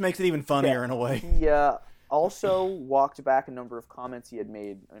which just makes it even funnier in a way. He also walked back a number of comments he had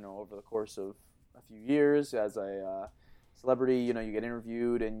made, over the course of a few years as a celebrity. You get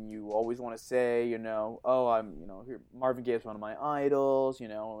interviewed and you always want to say, here, Marvin Gaye is one of my idols,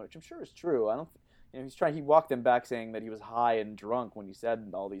 which I'm sure is true. I don't. He walked them back saying that he was high and drunk when he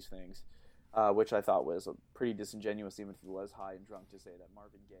said all these things, which I thought was pretty disingenuous, even if he was high and drunk, to say that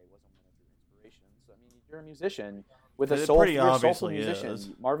Marvin Gaye wasn't one of your inspirations. I mean, you're a musician with a soulful musician. Is.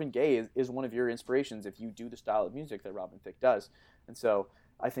 Marvin Gaye is one of your inspirations if you do the style of music that Robin Thicke does. And so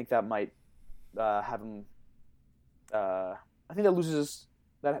I think that might have him. I think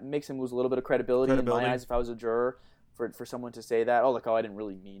that makes him lose a little bit of credibility in my eyes if I was a juror for someone to say that. I didn't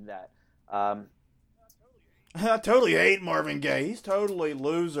really mean that. I totally hate Marvin Gaye. He's totally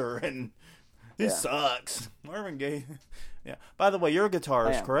loser and he sucks. Marvin Gaye. Yeah. By the way, you're a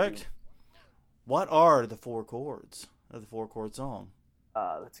guitarist, correct? What are the 4 chords of the 4-chord song?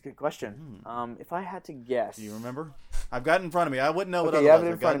 That's a good question. If I had to guess, Do you remember? I've got it in front of me. I wouldn't know what okay, otherwise. you have it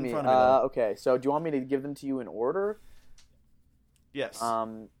in I've got front of me. though. Okay, so do you want me to give them to you in order? Yes. I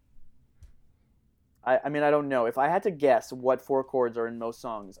mean, I don't know. If I had to guess what 4 chords are in most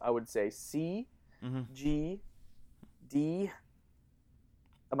songs, I would say C, G, D.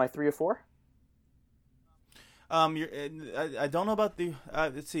 Am I 3 or 4? I don't know about the.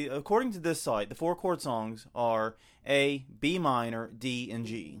 Let's see. According to this site, the 4-chord songs are A, B minor, D, and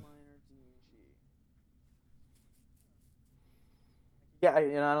G. Yeah, I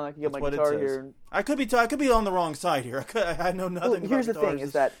don't like to get That's my what it guitar says. here. I could be on the wrong side here. I know nothing. Well, about here's the guitars. thing: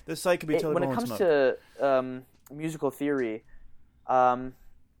 is that this site could be totally when it blowing comes smoke. to musical theory,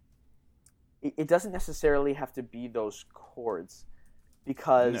 it doesn't necessarily have to be those chords,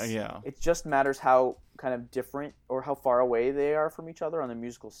 because it just matters how kind of different or how far away they are from each other on the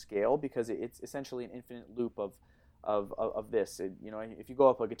musical scale, because it's essentially an infinite loop of this. If you go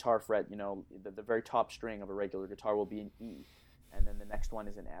up a guitar fret, the very top string of a regular guitar will be an E, and then the next one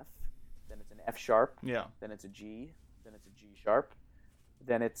is an F, then it's an F sharp, then it's a G, then it's a G sharp,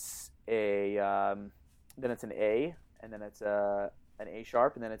 then it's an A, and then it's an A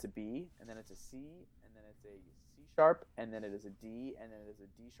sharp, and then it's a B, and then it's a C, and then it's a C sharp, and then it is a D, and then it is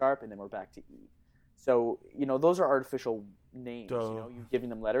a D sharp, and then we're back to E. So, those are artificial names. You're giving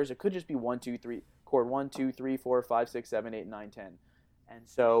them letters. It could just be 1, 2, 3, chord 1, 2, 3, 4, 5, 6, 7, 8, 9, 10. And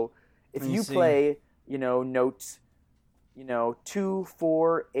so if you play, notes, 2,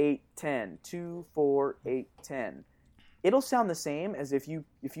 4, 8, 10, 2, 4, 8, 10, it'll sound the same as if you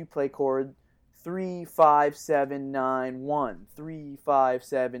play chord 3, 5, 7, 9, 1, 3, 5,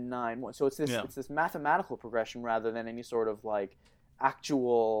 7, 9, 1. So it's this mathematical progression rather than any sort of like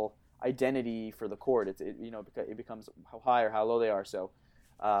actual identity for the chord. It becomes how high or how low they are. So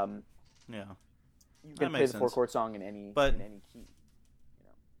you can play the 4-chord song in any key.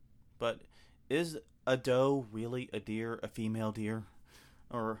 But is a doe really a deer, a female deer,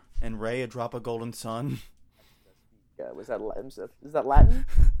 and Ray a drop of golden sun? Was that Latin? Is that Latin?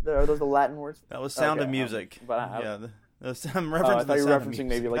 Are those the Latin words? That was Sound of Music. I'm referencing I thought you were referencing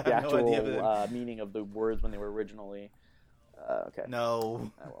maybe like the actual idea, meaning of the words when they were originally. Okay.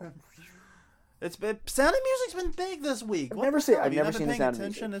 No. Sound of Music's been big this week. I've never seen the Sound of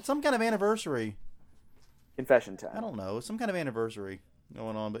Music. It's some kind of anniversary. Confession time. I don't know. Some kind of anniversary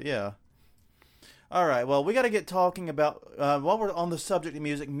going on, but yeah. All right. Well, we got to get talking about while we're on the subject of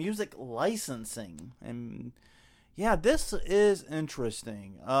music licensing, and this is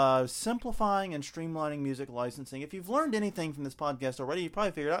interesting. Simplifying and streamlining music licensing. If you've learned anything from this podcast already, you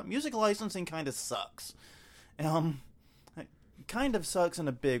probably figured out music licensing kind of sucks. It kind of sucks in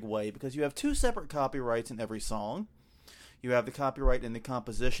a big way because you have 2 separate copyrights in every song. You have the copyright in the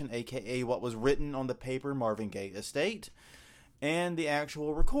composition, aka what was written on the paper Marvin Gaye estate, and the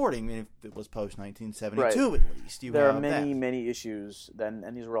actual recording, if it was post 1972 at least. There are many issues,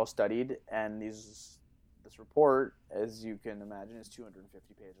 and these were all studied, and this report, as you can imagine, is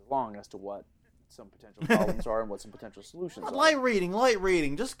 250 pages long as to what some potential problems are and what some potential solutions are. Light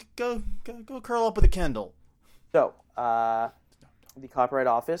reading. Just go curl up with a Kindle. So, the Copyright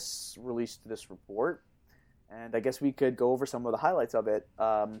Office released this report, and I guess we could go over some of the highlights of it.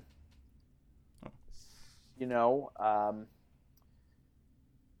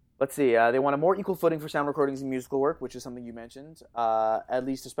 Let's see. They want a more equal footing for sound recordings and musical work, which is something you mentioned, at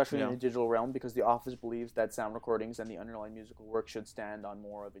least especially in the digital realm, because the office believes that sound recordings and the underlying musical work should stand on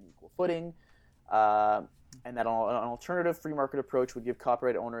more of an equal footing, and that an alternative free market approach would give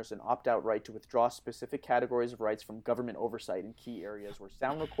copyright owners an opt-out right to withdraw specific categories of rights from government oversight in key areas where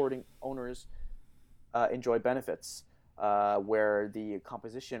sound recording owners enjoy benefits, where the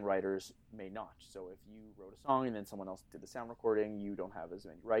composition writers may not. So if you wrote a song and then someone else did the sound recording, you don't have as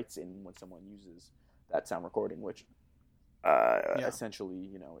many rights in when someone uses that sound recording, which essentially,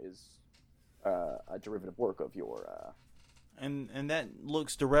 is a derivative work of your... And that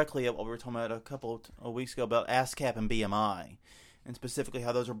looks directly at what we were talking about a couple of weeks ago about ASCAP and BMI, and specifically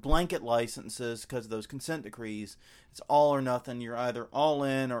how those are blanket licenses because of those consent decrees. It's all or nothing. You're either all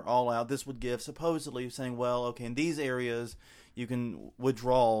in or all out. This would give, supposedly, saying, well, okay, in these areas you can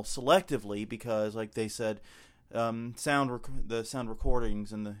withdraw selectively because, like they said, the sound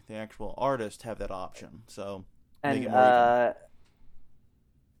recordings and the actual artist have that option. So, and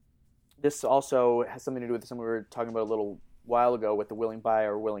this also has something to do with something we were talking about a little while ago with the willing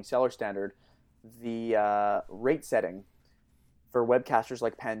buyer or willing seller standard. The rate setting for webcasters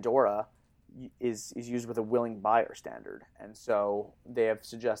like Pandora is used with a willing buyer standard, and so they have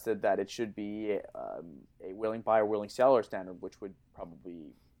suggested that it should be a willing buyer, willing seller standard, which would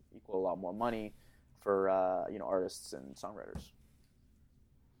probably equal a lot more money for artists and songwriters.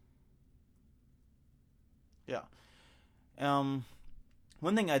 Yeah.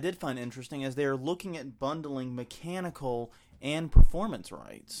 One thing I did find interesting is they're looking at bundling mechanical and performance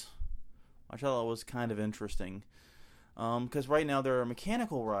rights, which I thought was kind of interesting. Because right now there are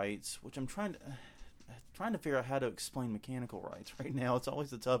mechanical rights, which I'm trying to figure out how to explain mechanical rights. Right now, it's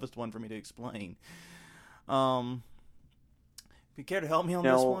always the toughest one for me to explain. If you care to help me on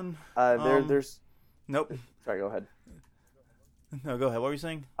this one, there's nope. Sorry, go ahead. No, go ahead. What were you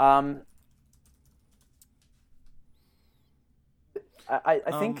saying? I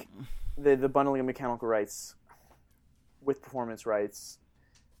think the bundling of mechanical rights with performance rights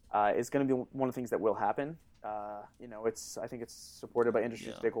is going to be one of the things that will happen. I think it's supported by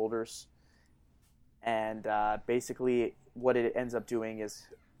industry stakeholders, and basically what it ends up doing is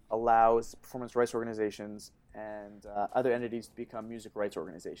allows performance rights organizations and other entities to become music rights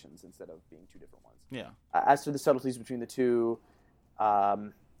organizations instead of being two different ones. Yeah. As to the subtleties between the two,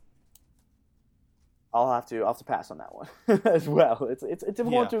 I'll have to pass on that one as well. It's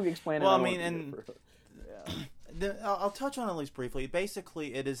difficult to explain. Well, I mean, I'll touch on it at least briefly.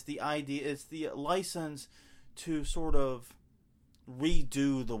 Basically, it is the idea. It's the license to sort of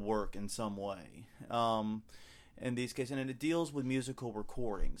redo the work in some way. In these cases, and it deals with musical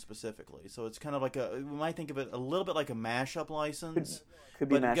recording specifically. So it's kind of like we might think of it a little bit like a mashup license. Could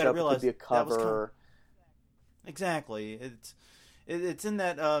be a mashup. Could be a cover. Exactly. It's in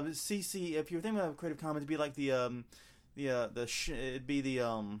that CC. If you're thinking about Creative Commons, it'd be like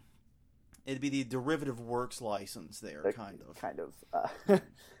it'd be the derivative works license there, kind of.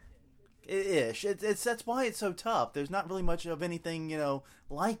 Ish. That's why it's so tough. There's not really much of anything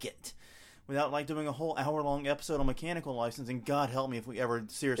like it. Without like doing a whole hour-long episode on mechanical licensing, God help me if we ever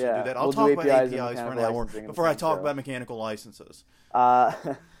seriously do that. I'll talk about APIs for an hour before I talk about mechanical licenses.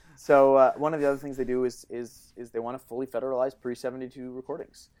 So one of the other things they do is they want to fully federalize pre-72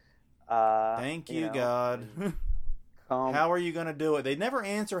 recordings. Thank you, God. How are you going to do it? They never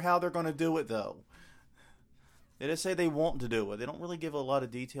answer how they're going to do it, though. They just say they want to do it. They don't really give a lot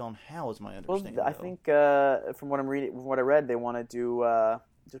of detail on how, is my understanding. Well, I think from what I read, they want to do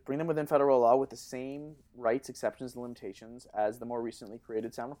just bring them within federal law with the same rights, exceptions, and limitations as the more recently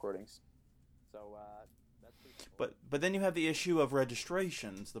created sound recordings. So that's pretty cool. But then you have the issue of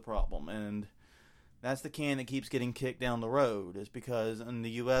registration's the problem, and that's the can that keeps getting kicked down the road. Is because in the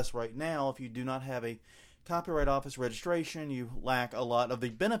U.S. right now, if you do not have a Copyright Office registration, you lack a lot of the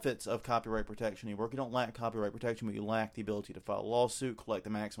benefits of copyright protection. You don't lack copyright protection, but you lack the ability to file a lawsuit, collect the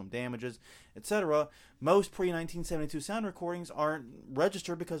maximum damages, etc. Most pre-1972 sound recordings aren't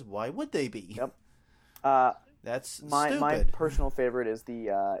registered because why would they be? Yep. That's stupid. My personal favorite is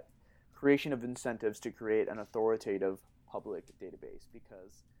the creation of incentives to create an authoritative public database,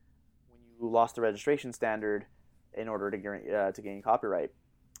 because when you lost the registration standard in order to gain copyright,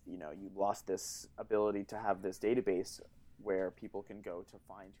 you lost this ability to have this database where people can go to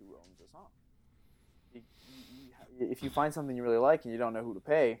find who owns a song. If you find something you really like and you don't know who to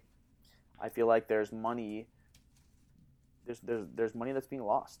pay, I feel like there's money. There's money that's being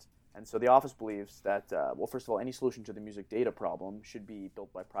lost, and so the office believes that first of all, any solution to the music data problem should be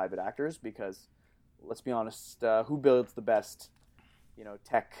built by private actors, because let's be honest, who builds the best,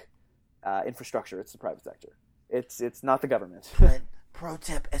 tech infrastructure? It's the private sector. It's not the government. Pro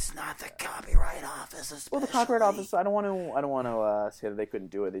tip: it's not the Copyright Office, especially. Well, the Copyright Office, I don't want to say that they couldn't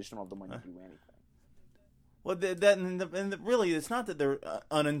do it. They just don't have the money to do anything. Well, really, it's not that they're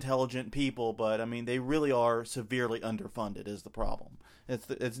unintelligent people, but I mean, they really are severely underfunded. Is the problem? It's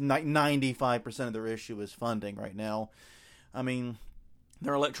 95% of their issue is funding right now. I mean,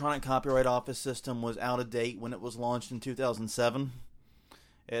 their electronic Copyright Office system was out of date when it was launched in 2007.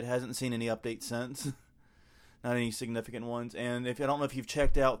 It hasn't seen any updates since. Not any significant ones. And I don't know if you've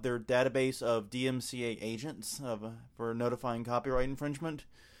checked out their database of DMCA agents for notifying copyright infringement.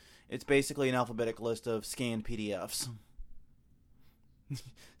 It's basically an alphabetic list of scanned PDFs.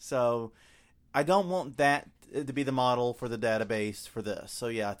 So I don't want that to be the model for the database for this. So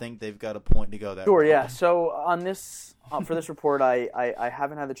yeah, I think they've got a point to go that way. Sure, yeah. So on this, for this report, I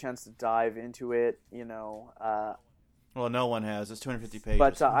haven't had the chance to dive into it, Well, no one has. It's 250 pages.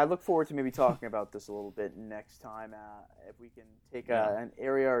 But I look forward to maybe talking about this a little bit next time, if we can take an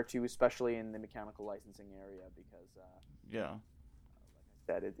area or two, especially in the mechanical licensing area, because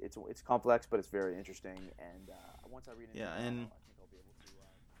like I said, it's complex, but it's very interesting. And once I read it, I think I'll be able to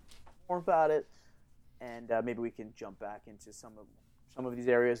more about it, and maybe we can jump back into some of these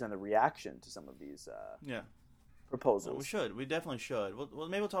areas and the reaction to some of these proposals. Well, we should. We definitely should.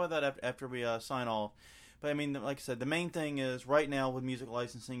 Maybe we'll talk about that after we sign off. But I mean, like I said, the main thing is right now with music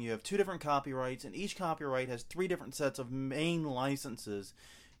licensing, you have 2 different copyrights, and each copyright has 3 different sets of main licenses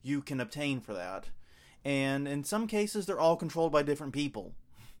you can obtain for that. And in some cases, they're all controlled by different people.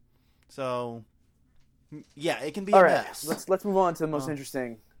 So, yeah, it can be a mess. Let's move on to the most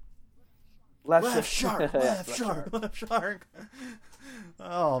interesting. Left Shark.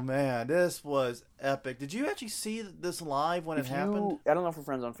 Oh man, this was epic. Did you actually see this live when it happened? I don't know if we're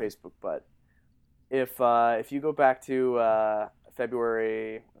friends on Facebook, but if you go back to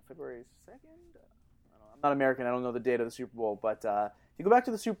February 2nd, I'm not American. I don't know the date of the Super Bowl, but if you go back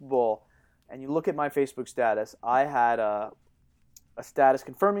to the Super Bowl and you look at my Facebook status, I had a status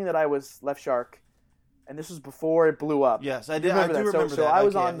confirming that I was Left Shark. And this was before it blew up. Yes, I did. I do remember that. So I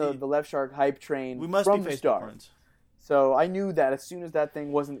was on the Left Shark hype train we must from be the Facebook start. friends. So I knew that as soon as that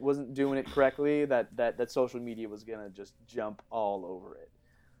thing wasn't doing it correctly, that social media was gonna just jump all over it.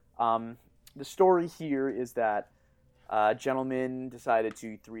 The story here is that a gentleman decided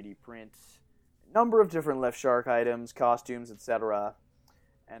to 3D print a number of different Left Shark items, costumes, etc.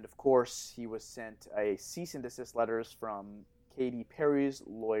 And of course, he was sent a cease and desist letters from Katy Perry's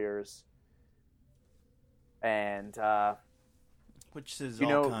lawyers. And which is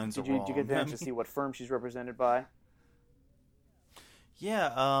all kinds of wrong. Did you get there to see what firm she's represented by?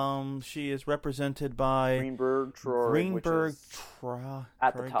 Yeah, she is represented by Greenberg Traurig,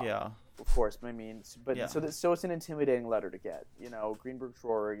 at the top. Yeah, of course. I mean, so it's an intimidating letter to get. You know, Greenberg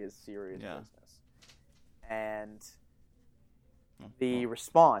Traurig is serious business, and the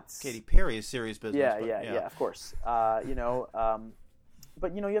response. Katy Perry is serious business. Yeah, of course.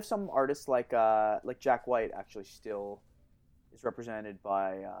 But you have some artists like Jack White actually still is represented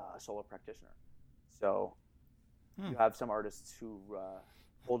by a solo practitioner. So you have some artists who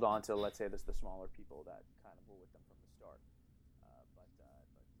hold on to, let's say, the smaller people that kind of were with them from the start. But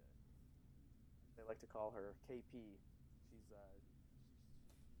they like to call her KP. She's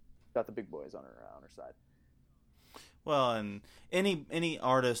got the big boys on her side. Well, and any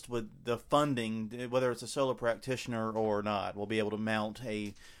artist with the funding, whether it's a solo practitioner or not, will be able to mount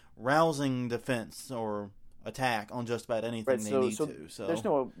rousing defense or attack on just about anything they need to. So there's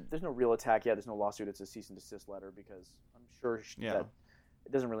no real attack yet. There's no lawsuit. It's a cease and desist letter because I'm sure that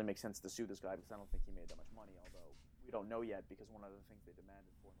it doesn't really make sense to sue this guy because I don't think he made that much money. Although we don't know yet because one of the things they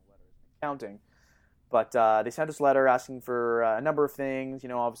demanded for in the letter is accounting. But they sent us a letter asking for a number of things.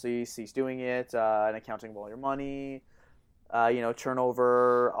 Obviously cease doing it, an accounting of all your money. Turn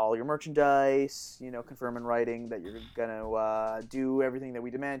over all your merchandise, confirm in writing that you're going to do everything that we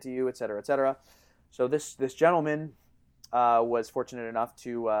demand to you, et cetera, et cetera. So this gentleman was fortunate enough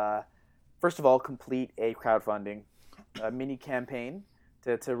to, first of all, complete a crowdfunding mini campaign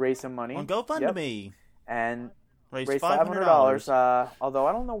to raise some money. On GoFundMe. Yep. And raise $500. Although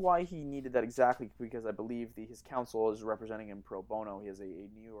I don't know why he needed that exactly because I believe his counsel is representing him pro bono. He has a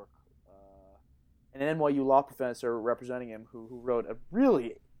New York... an NYU law professor representing him who wrote a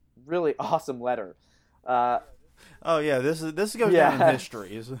really, really awesome letter. This goes down in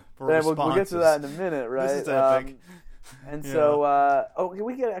history. We'll get to that in a minute, right? This is epic. So,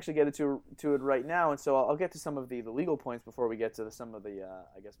 we can actually get to it right now, and so I'll get to some of the legal points before we get to some of the,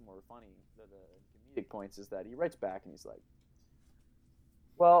 I guess, more funny, the comedic points, is that he writes back and he's like,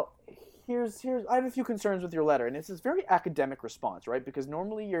 well, here's I have a few concerns with your letter, and it's this very academic response, right? Because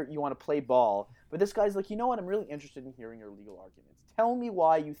normally you want to play ball, but this guy's like, I'm really interested in hearing your legal arguments. Tell me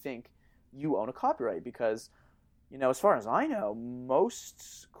why you think you own a copyright, because, as far as I know,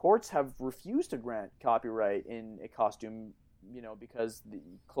 most courts have refused to grant copyright in a costume, because the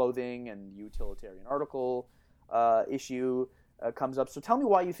clothing and utilitarian article issue comes up. So tell me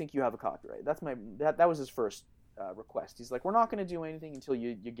why you think you have a copyright. That was his first request. He's like, we're not going to do anything until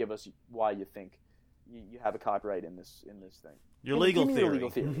you give us why you think you have a copyright in this thing. Your legal theory. Your legal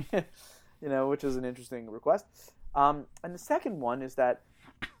theory. Which is an interesting request. And the second one is that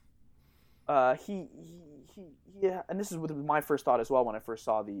he and this is my first thought as well when I first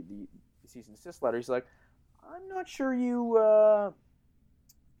saw the cease and desist letter. He's like, I'm not sure you own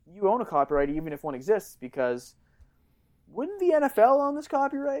a copyright even if one exists, because wouldn't the NFL own this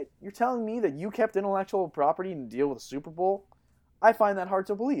copyright? You're telling me that you kept intellectual property in the deal with the Super Bowl? I find that hard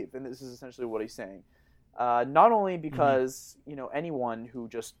to believe, and this is essentially what he's saying. Not only because anyone who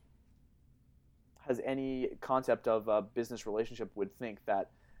just has any concept of a business relationship would think that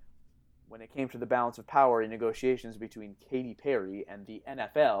when it came to the balance of power in negotiations between Katy Perry and the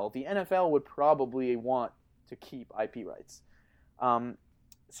NFL would probably want to keep IP rights.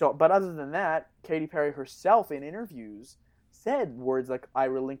 But other than that, Katy Perry herself in interviews said words like "I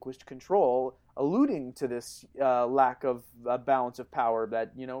relinquished control," alluding to this lack of balance of power.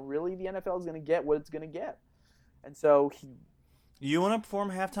 That really the NFL is going to get what it's going to get, and so you want to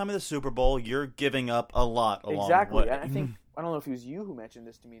perform halftime of the Super Bowl, you're giving up a lot along exactly. the way. And I think I don't know if it was you who mentioned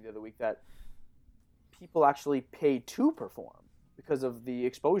this to me the other week that people actually pay to perform because of the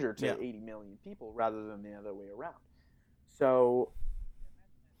exposure to 80 million people rather than the other way around. So.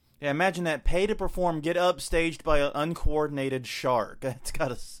 Yeah, imagine that. Pay to perform, get upstaged by an uncoordinated shark. That's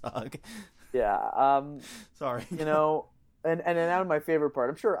gotta suck. Yeah. Sorry. And now my favorite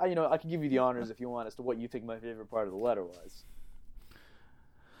part. I'm sure I can give you the honors if you want as to what you think my favorite part of the letter was.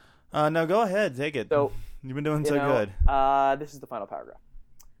 No, go ahead. Take it. So, you've been doing so good. This is the final paragraph.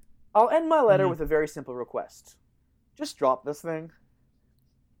 I'll end my letter with a very simple request. Just drop this thing.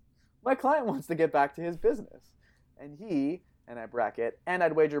 My client wants to get back to his business, and he. And I bracket, and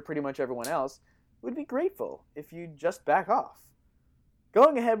I'd wager pretty much everyone else, would be grateful if you just back off.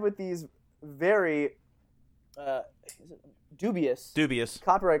 Going ahead with these very dubious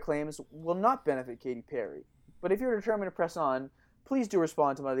copyright claims will not benefit Katy Perry. But if you're determined to press on, please do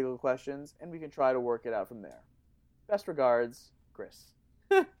respond to my legal questions, and we can try to work it out from there. Best regards, Chris.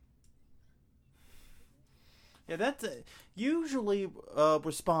 Yeah, that's usually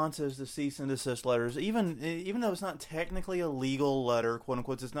responses to cease and desist letters, even though it's not technically a legal letter, quote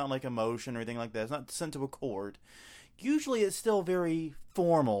unquote. It's not like a motion or anything like that. It's not sent to a court. Usually, it's still very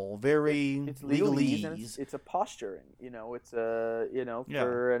formal, very it's legalese. And it's a posturing. It's a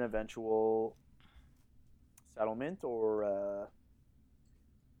for an eventual settlement or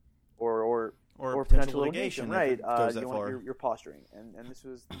potential litigation, right? You're posturing, and this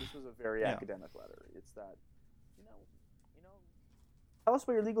was a very academic letter. It's that. Tell us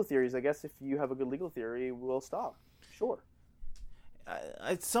about your legal theories. I guess if you have a good legal theory, we'll stop. Sure.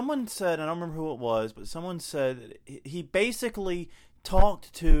 Someone said, I don't remember who it was, but someone said he basically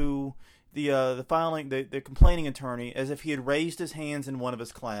talked to the complaining attorney as if he had raised his hands in one of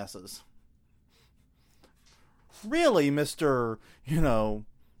his classes. Really, Mr.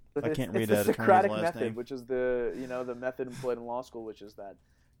 I can't read that attorney's last name. It's the Socratic method, which is the method employed in law school, which is that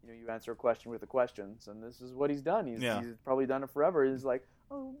you answer a question with the questions, and this is what he's done. He's probably done it forever. He's like,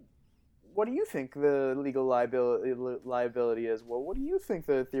 oh, what do you think the legal liability is? Well, what do you think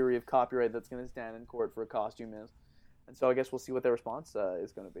the theory of copyright that's going to stand in court for a costume is? And so I guess we'll see what their response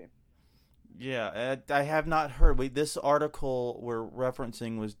is going to be. Yeah, I have not heard. This article we're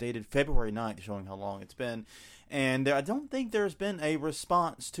referencing was dated February 9th, showing how long it's been. And I don't think there's been a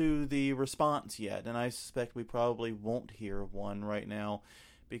response to the response yet, and I suspect we probably won't hear one right now.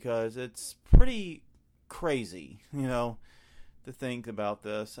 Because it's pretty crazy, to think about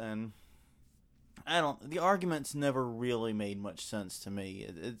this, and the arguments never really made much sense to me.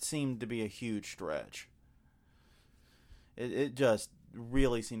 It seemed to be a huge stretch. It just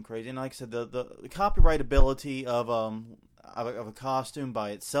really seemed crazy, and like I said, the copyrightability of a costume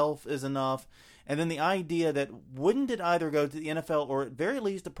by itself is enough, and then the idea that wouldn't it either go to the NFL or at very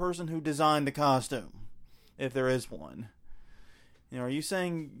least the person who designed the costume, if there is one. Are you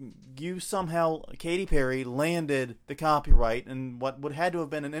saying you somehow, Katy Perry, landed the copyright in what would had to have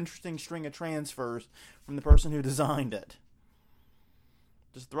been an interesting string of transfers from the person who designed it?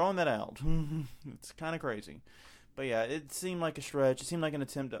 Just throwing that out. It's kind of crazy. But yeah, it seemed like a stretch. It seemed like an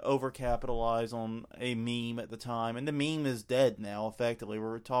attempt to overcapitalize on a meme at the time. And the meme is dead now, effectively. We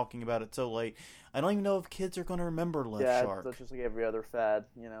were talking about it so late. I don't even know if kids are going to remember Left Shark. Yeah, it's just like every other fad.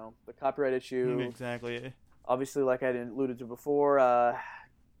 The copyright issue. Exactly. Obviously, like I alluded to before,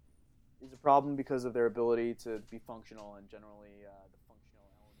 is a problem because of their ability to be functional and generally the functional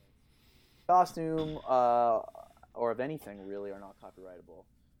elements. Costume or of anything really are not copyrightable,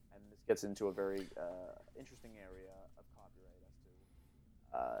 and this gets into a very interesting area of copyright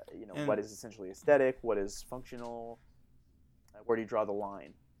as to what is essentially aesthetic, what is functional, where do you draw the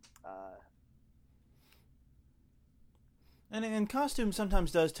line. And costume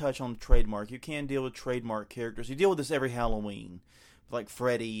sometimes does touch on trademark. You can deal with trademark characters. You deal with this every Halloween, like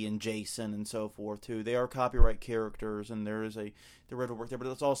Freddy and Jason and so forth too. They are copyright characters, and there is the right to work there, but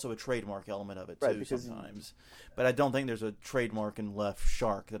there's also a trademark element of it too sometimes. But I don't think there's a trademark in Left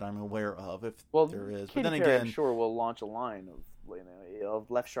Shark that I'm aware of. If there is, but then again, I'm sure we'll launch a line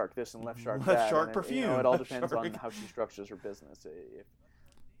of Left Shark this and Left Shark that. Left Shark perfume. It all depends on how she structures her business.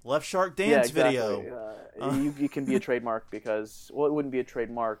 Left Shark dance video. You can be a trademark because, it wouldn't be a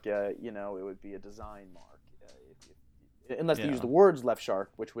trademark. It would be a design mark, unless you use the words Left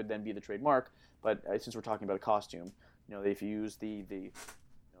Shark, which would then be the trademark. But since we're talking about a costume, if you use the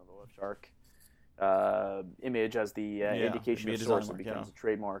Left Shark image as the indication of source, it becomes a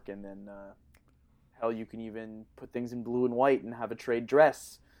trademark, and then Hell, you can even put things in blue and white and have a trade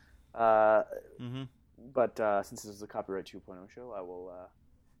dress. Mm-hmm. But since this is a Copyright 2.0 show, I will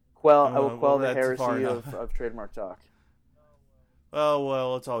quell the heresy of trademark talk.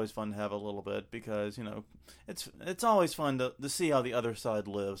 Well, it's always fun to have a little bit because, it's always fun to see how the other side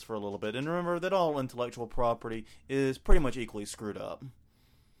lives for a little bit. And remember that all intellectual property is pretty much equally screwed up.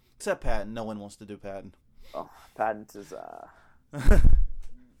 Except patent. No one wants to do patent. Oh, patent is...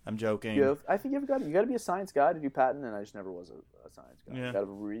 I'm joking. I think you got to be a science guy to do patent, and I just never was a science guy. Yeah.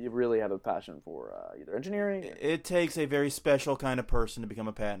 You really have a passion for either engineering. It takes a very special kind of person to become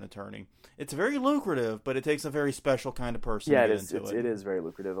a patent attorney. It's very lucrative, but it takes a very special kind of person to get into it. It is very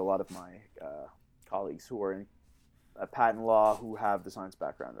lucrative. A lot of my colleagues who are in patent law who have the science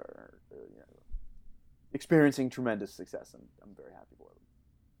background are experiencing tremendous success, and I'm very happy for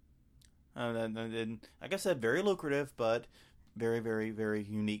them. And like I said, very lucrative, but very, very, very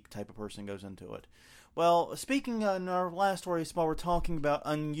unique type of person goes into it. Well, speaking in our last story, while we're talking about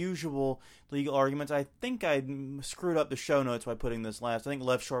unusual legal arguments, I think I screwed up the show notes by putting this last. I think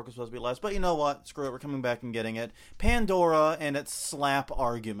Left Shark was supposed to be last, but you know what? Screw it. We're coming back and getting it. Pandora and its slap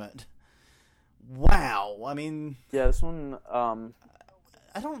argument. Wow. I mean... Yeah, this one...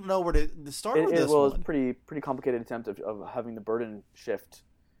 I don't know where to start with this one. Well, it's a pretty complicated attempt of having the burden shift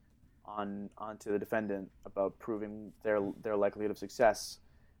onto the defendant about proving their likelihood of success.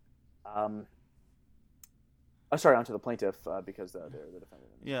 Onto the plaintiff because they're the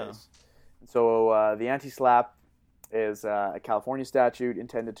defendant in this case. And so the anti-SLAPP is a California statute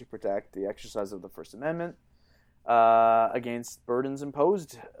intended to protect the exercise of the First Amendment against burdens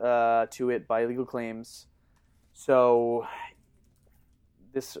imposed to it by legal claims. So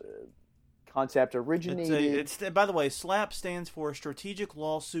this concept originated... By the way, SLAPP stands for Strategic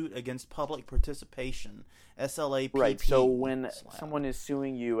Lawsuit Against Public Participation, SLAPP. Right, so when someone is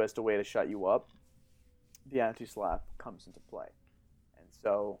suing you as the way to shut you up, the anti-SLAPP comes into play. And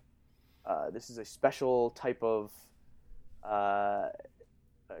so this is a special type of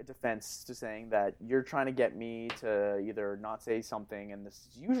defense to saying that you're trying to get me to either not say something, and this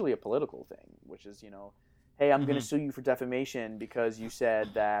is usually a political thing, which is, hey, I'm going to sue you for defamation because you said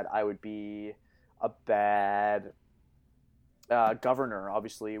that I would be a bad governor.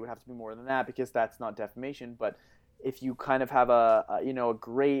 Obviously, it would have to be more than that because that's not defamation. But if you kind of have a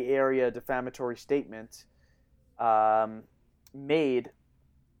gray area defamatory statement made,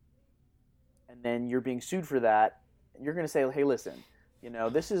 and then you're being sued for that, you're going to say, hey, listen,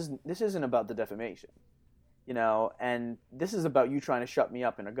 this isn't about the defamation. And this is about you trying to shut me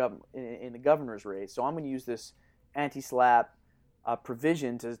up in the governor's race. So I'm going to use this anti-SLAPP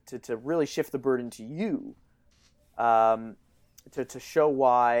provision to really shift the burden to you, to show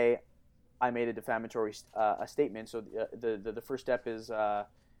why I made a defamatory statement. So the first step is,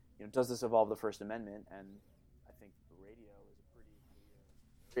 does this involve the First Amendment? And I think the radio is a pretty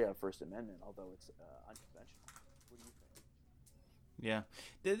clear First Amendment, although it's unconventional. Yeah.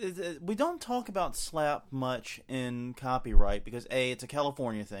 We don't talk about SLAPP much in copyright because, A, it's a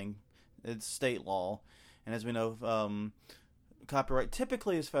California thing. It's state law. And as we know, copyright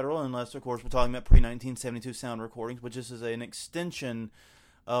typically is federal unless, of course, we're talking about pre-1972 sound recordings, which is an extension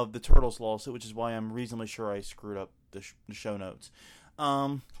of the Turtles lawsuit, which is why I'm reasonably sure I screwed up the show notes.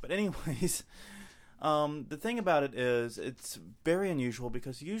 But anyways, the thing about it is it's very unusual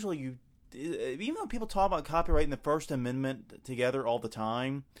because usually even though people talk about copyright and the First Amendment together all the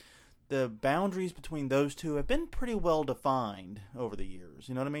time, the boundaries between those two have been pretty well defined over the years.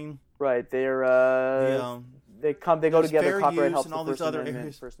 You know what I mean? Right. They go together. Copyright helps the First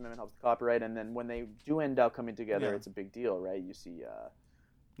Amendment. First Amendment helps the copyright, and then when they do end up coming together, it's a big deal, right? You see,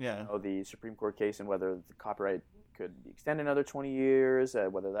 the Supreme Court case and whether the copyright could be extended another 20 years,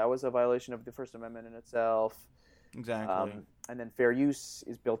 whether that was a violation of the First Amendment in itself. Exactly. And then fair use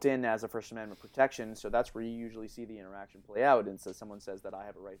is built in as a First Amendment protection, so that's where you usually see the interaction play out. And so someone says that I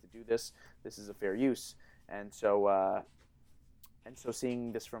have a right to do this. This is a fair use, and so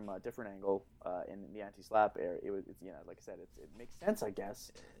seeing this from a different angle in the anti-SLAPP area, like I said, it makes sense, I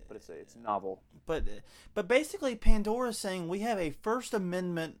guess, but it's novel. But basically, Pandora's saying we have a First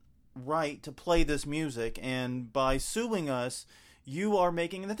Amendment right to play this music, and by suing us, you are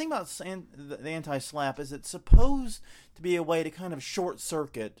making... And the thing about the anti-SLAPP is it's supposed to be a way to kind of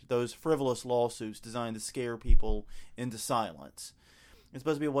short-circuit those frivolous lawsuits designed to scare people into silence. It's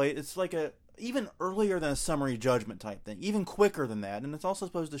supposed to be a way... It's like even earlier than a summary judgment type thing, even quicker than that, and it's also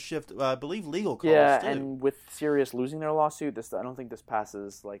supposed to shift, I believe, legal costs, too. And with Sirius losing their lawsuit, I don't think this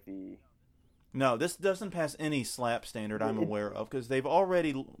passes, like, the... No, this doesn't pass any SLAPP standard I'm aware of, because they've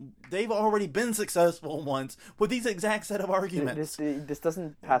already been successful once with these exact set of arguments. This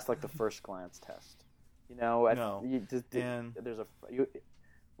doesn't pass like the first glance test. You know, No.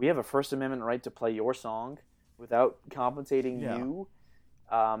 We have a First Amendment right to play your song without compensating you.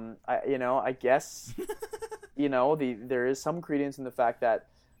 I guess, there is some credence in the fact that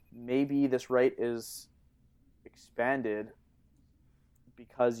maybe this right is expanded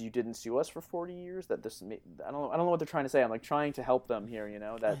because you didn't sue us for 40 years. That I don't know what they're trying to say. I'm like trying to help them here.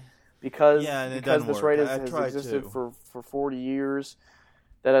 That because this right has existed for 40 years,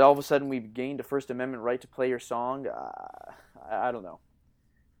 that all of a sudden we've gained a First Amendment right to play your song. I don't know.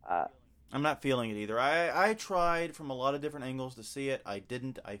 I'm not feeling it either. I tried from a lot of different angles to see it. I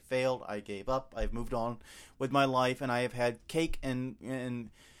didn't. I failed. I gave up. I've moved on with my life, and I have had cake and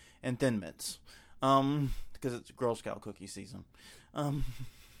Thin Mints, because it's Girl Scout cookie season.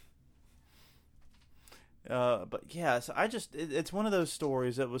 But yeah, so it's one of those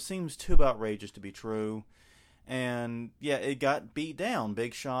stories that seems too outrageous to be true, and yeah, it got beat down.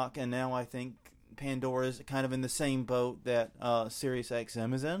 Big shock, and now I think Pandora's kind of in the same boat that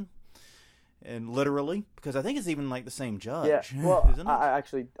SiriusXM is in. And literally, because I think it's even like the same judge. Yeah, well, isn't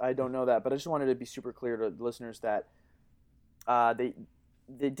it? I don't know that, but I just wanted to be super clear to listeners that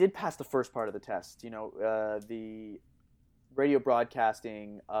they did pass the first part of the test. The radio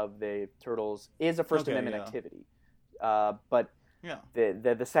broadcasting of the Turtles is a First Amendment activity, but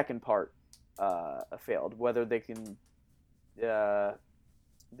the second part failed. Whether they can, there's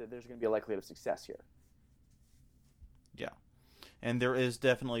going to be a likelihood of success here. Yeah. And there is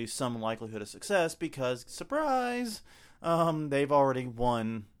definitely some likelihood of success because, surprise, they've already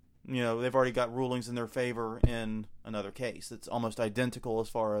won. They've already got rulings in their favor in another case. It's almost identical as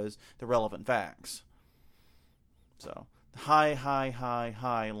far as the relevant facts. So,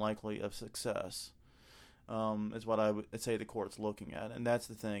 high likely of success is what I would say the court's looking at. And that's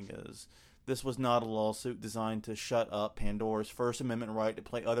the thing is, this was not a lawsuit designed to shut up Pandora's First Amendment right to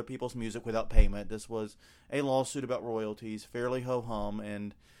play other people's music without payment. This was a lawsuit about royalties, fairly ho-hum,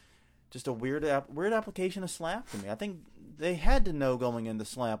 and just a weird application of SLAPP to me. I think they had to know going into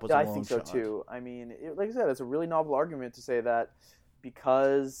SLAPP was a long shot. I think so too. I mean, like I said, it's a really novel argument to say that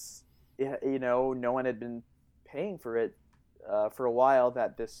because no one had been paying for it for a while,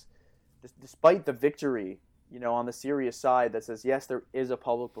 that this despite the victory, on the serious side that says, yes, there is a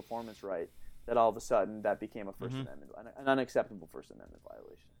public performance right, that all of a sudden that became a First Amendment, an unacceptable First Amendment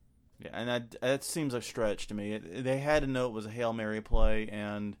violation. Yeah, and that seems a stretch to me. They had to know it was a Hail Mary play,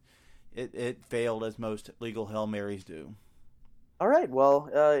 and it failed as most legal Hail Marys do. All right, well,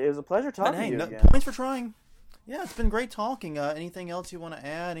 it was a pleasure talking to you again. Points for trying. Yeah, it's been great talking. Anything else you want to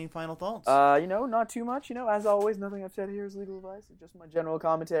add? Any final thoughts? Not too much. As always, nothing I've said here is legal advice. It's just my general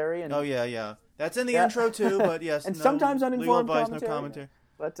commentary. And yeah. That's in the intro too, but yes. And sometimes uninformed legal advice, commentary. No commentary.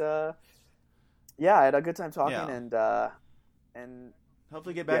 But, I had a good time talking and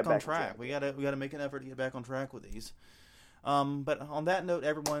hopefully get back on track. We gotta make an effort to get back on track with these. But on that note,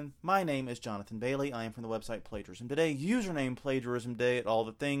 everyone, my name is Jonathan Bailey. I am from the website Plagiarism Today. Username Plagiarism Day at all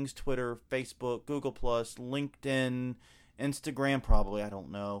the things: Twitter, Facebook, Google+, LinkedIn, Instagram, probably, I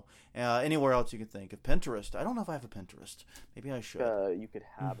don't know. Anywhere else you can think of. Pinterest. I don't know if I have a Pinterest. Maybe I should. You could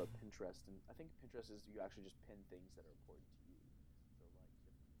have a Pinterest. And I think Pinterest is you actually just pin things that are important to you. So like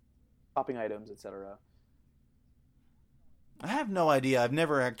shopping items, etc. I have no idea. I've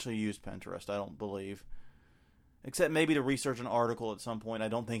never actually used Pinterest, I don't believe. Except maybe to research an article at some point. I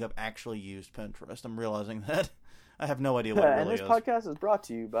don't think I've actually used Pinterest. I'm realizing that. I have no idea what it really is. And this podcast is brought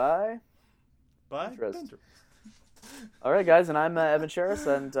to you by Pinterest. All right, guys, and I'm Evan Sherris,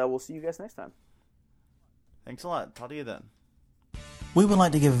 and we'll see you guys next time. Thanks a lot. Talk to you then. We would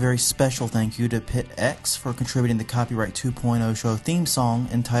like to give a very special thank you to Pit X for contributing the Copyright 2.0 show theme song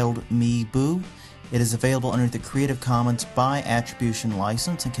entitled Me Boo. It is available under the Creative Commons by Attribution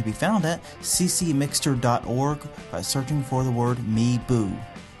license and can be found at ccmixter.org by searching for the word Me Boo.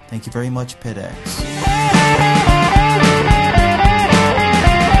 Thank you very much, Pit X.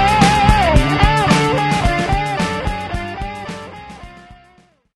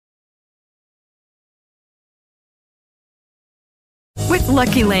 With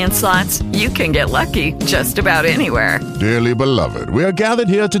Lucky Land Slots, you can get lucky just about anywhere. Dearly beloved, we are gathered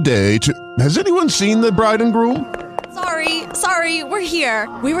here today to... Has anyone seen the bride and groom? Sorry, we're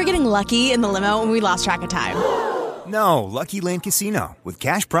here. We were getting lucky in the limo and we lost track of time. No, Lucky Land Casino, with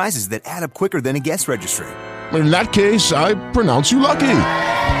cash prizes that add up quicker than a guest registry. In that case, I pronounce you lucky.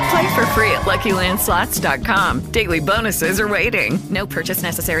 Play for free at LuckyLandSlots.com. Daily bonuses are waiting. No purchase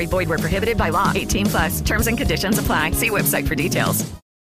necessary. Void where prohibited by law. 18+. Terms and conditions apply. See website for details.